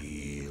good.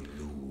 Delusion,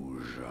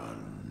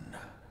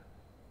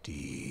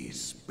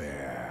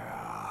 despair,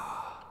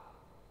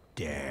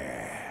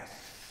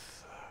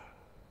 death.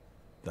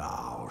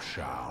 Thou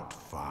shalt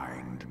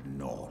find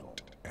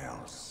naught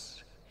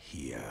else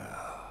here.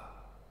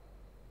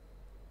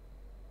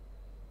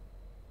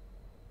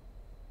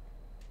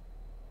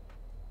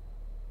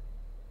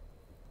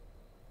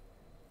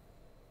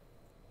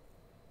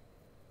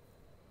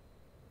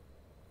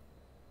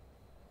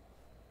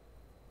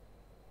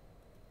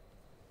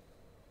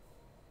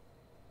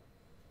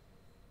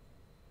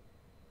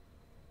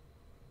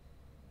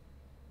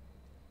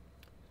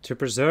 To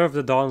preserve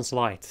the dawn's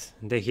light,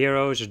 the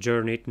heroes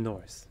journeyed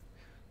north.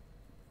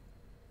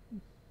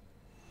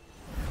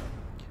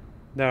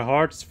 Their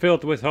hearts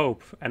filled with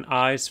hope and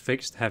eyes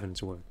fixed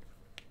heavensward.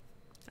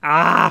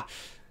 Ah!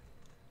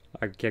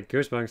 I get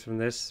goosebumps from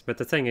this, but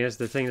the thing is,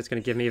 the thing that's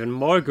going to give me even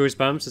more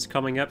goosebumps is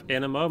coming up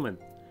in a moment.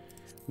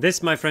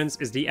 This, my friends,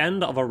 is the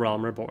end of A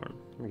Realm Reborn.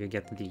 You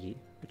get the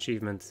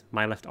achievement,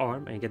 My Left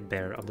Arm, and you get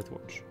Bearer of the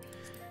Torch.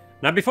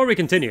 Now, before we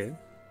continue,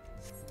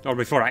 or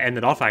before I end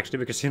it off, actually,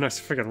 because, you know, it's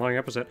a freaking long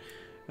episode.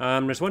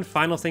 There's one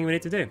final thing we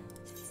need to do.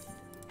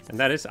 And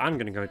that is, I'm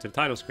gonna go to the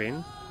title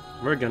screen.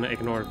 We're gonna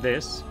ignore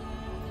this.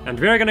 And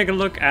we're gonna go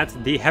look at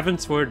the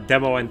Heavensward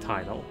demo and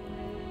title.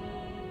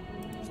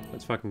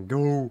 Let's fucking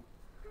go.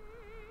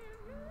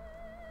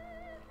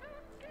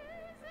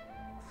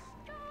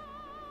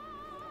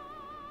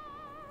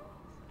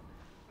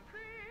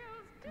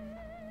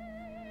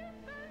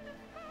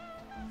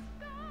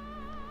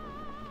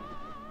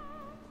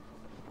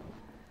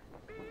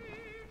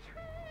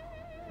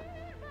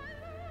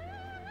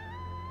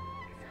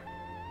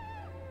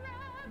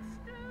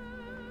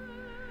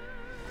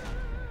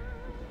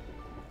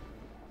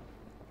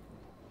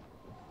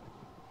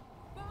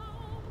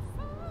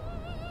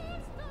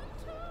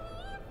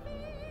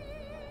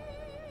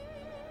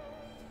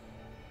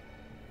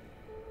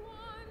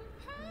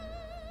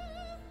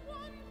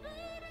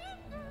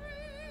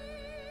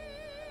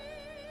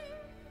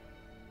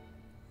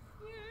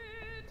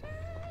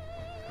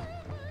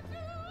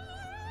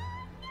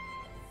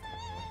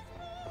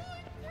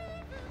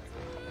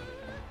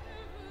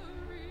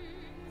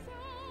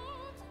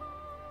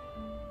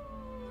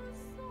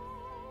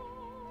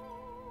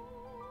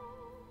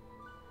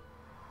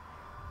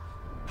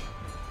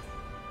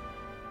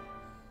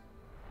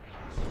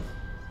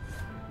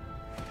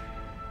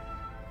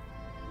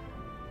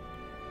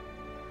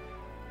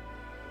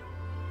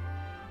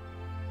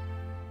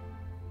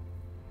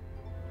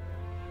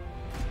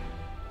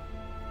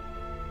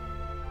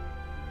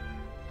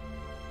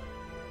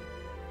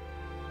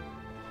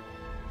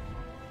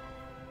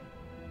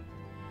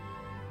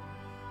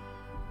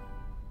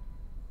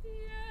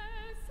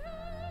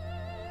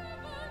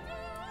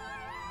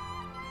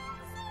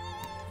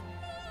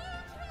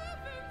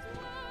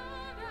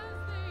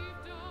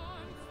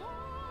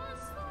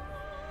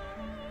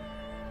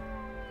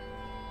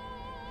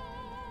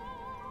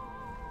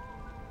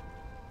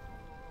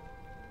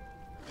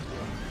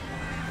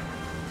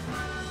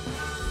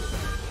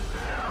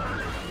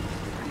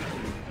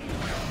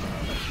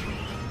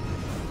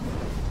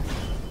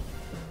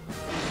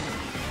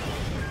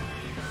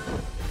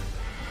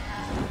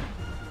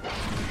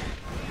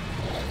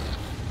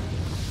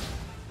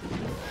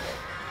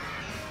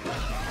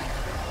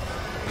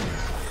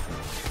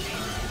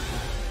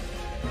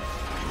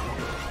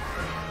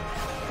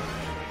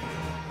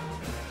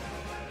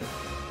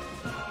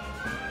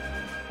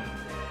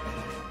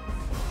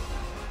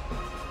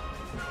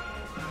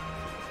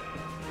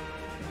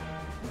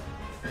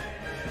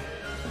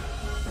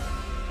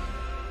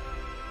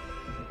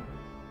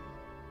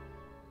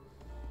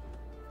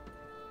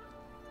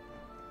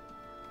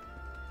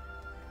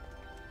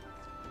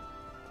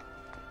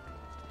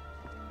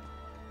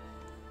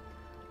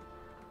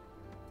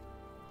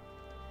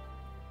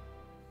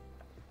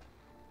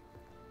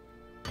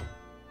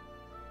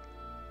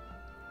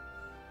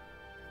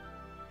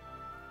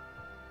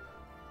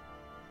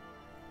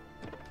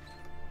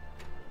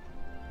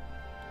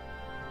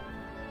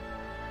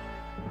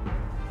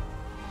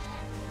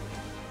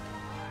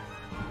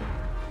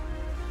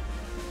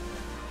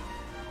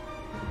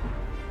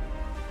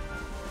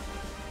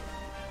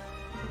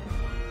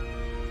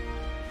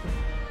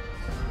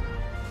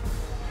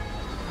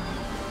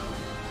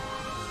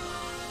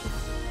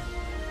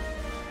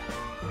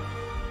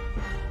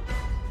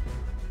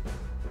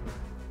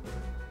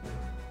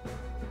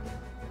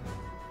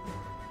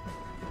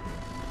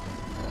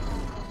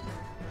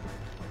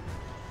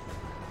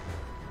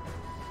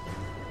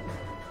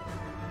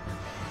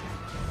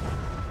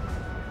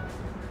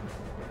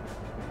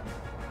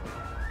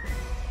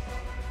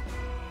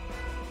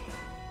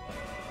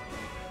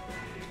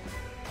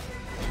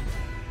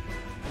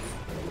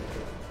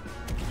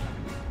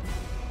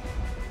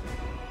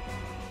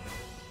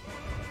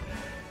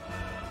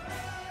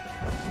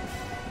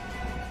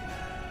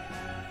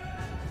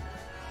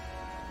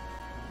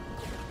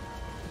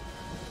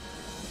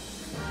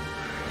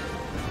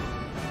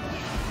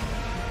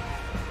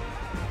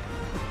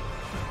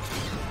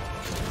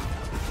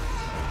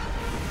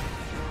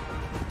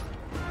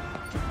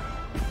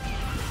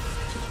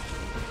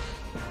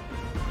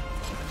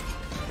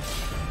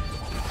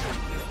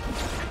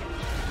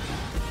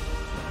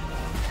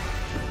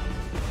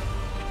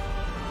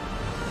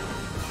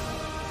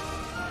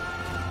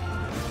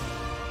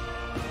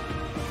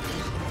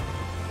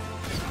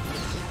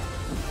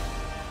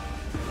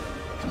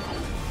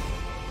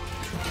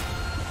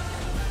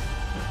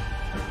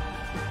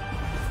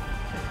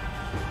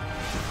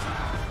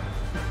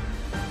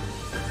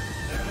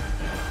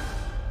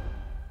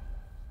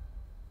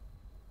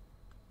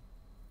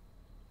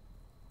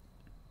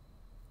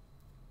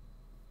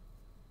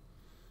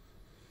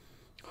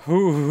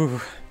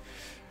 Ooh.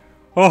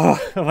 Oh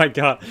my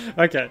god.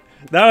 Okay.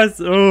 That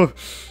was... Oh.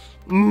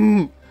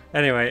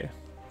 Anyway.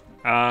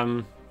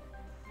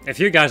 If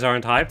you guys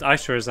aren't hyped, I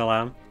sure as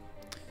hell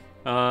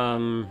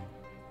am.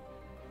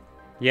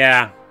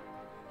 Yeah.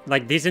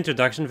 Like, these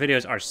introduction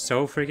videos are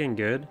so freaking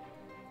good.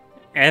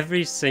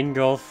 Every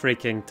single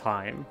freaking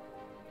time.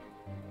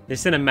 The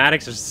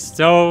cinematics are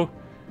so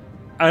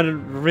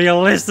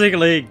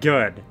unrealistically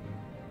good.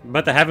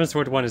 But the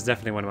Heavensward one is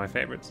definitely one of my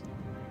favorites.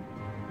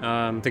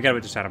 Together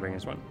with the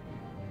Shadowbringers one.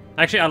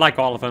 Actually, I like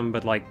all of them,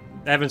 but like,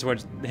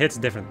 Heavensward hits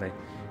differently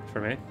for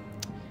me.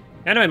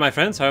 Anyway, my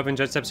friends, I hope you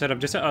enjoyed this episode of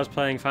just us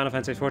playing Final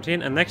Fantasy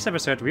XIV, and next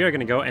episode we are going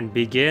to go and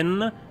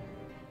begin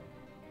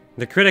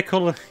the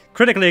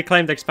critically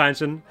acclaimed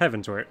expansion,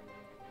 Heavensward.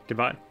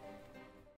 Goodbye.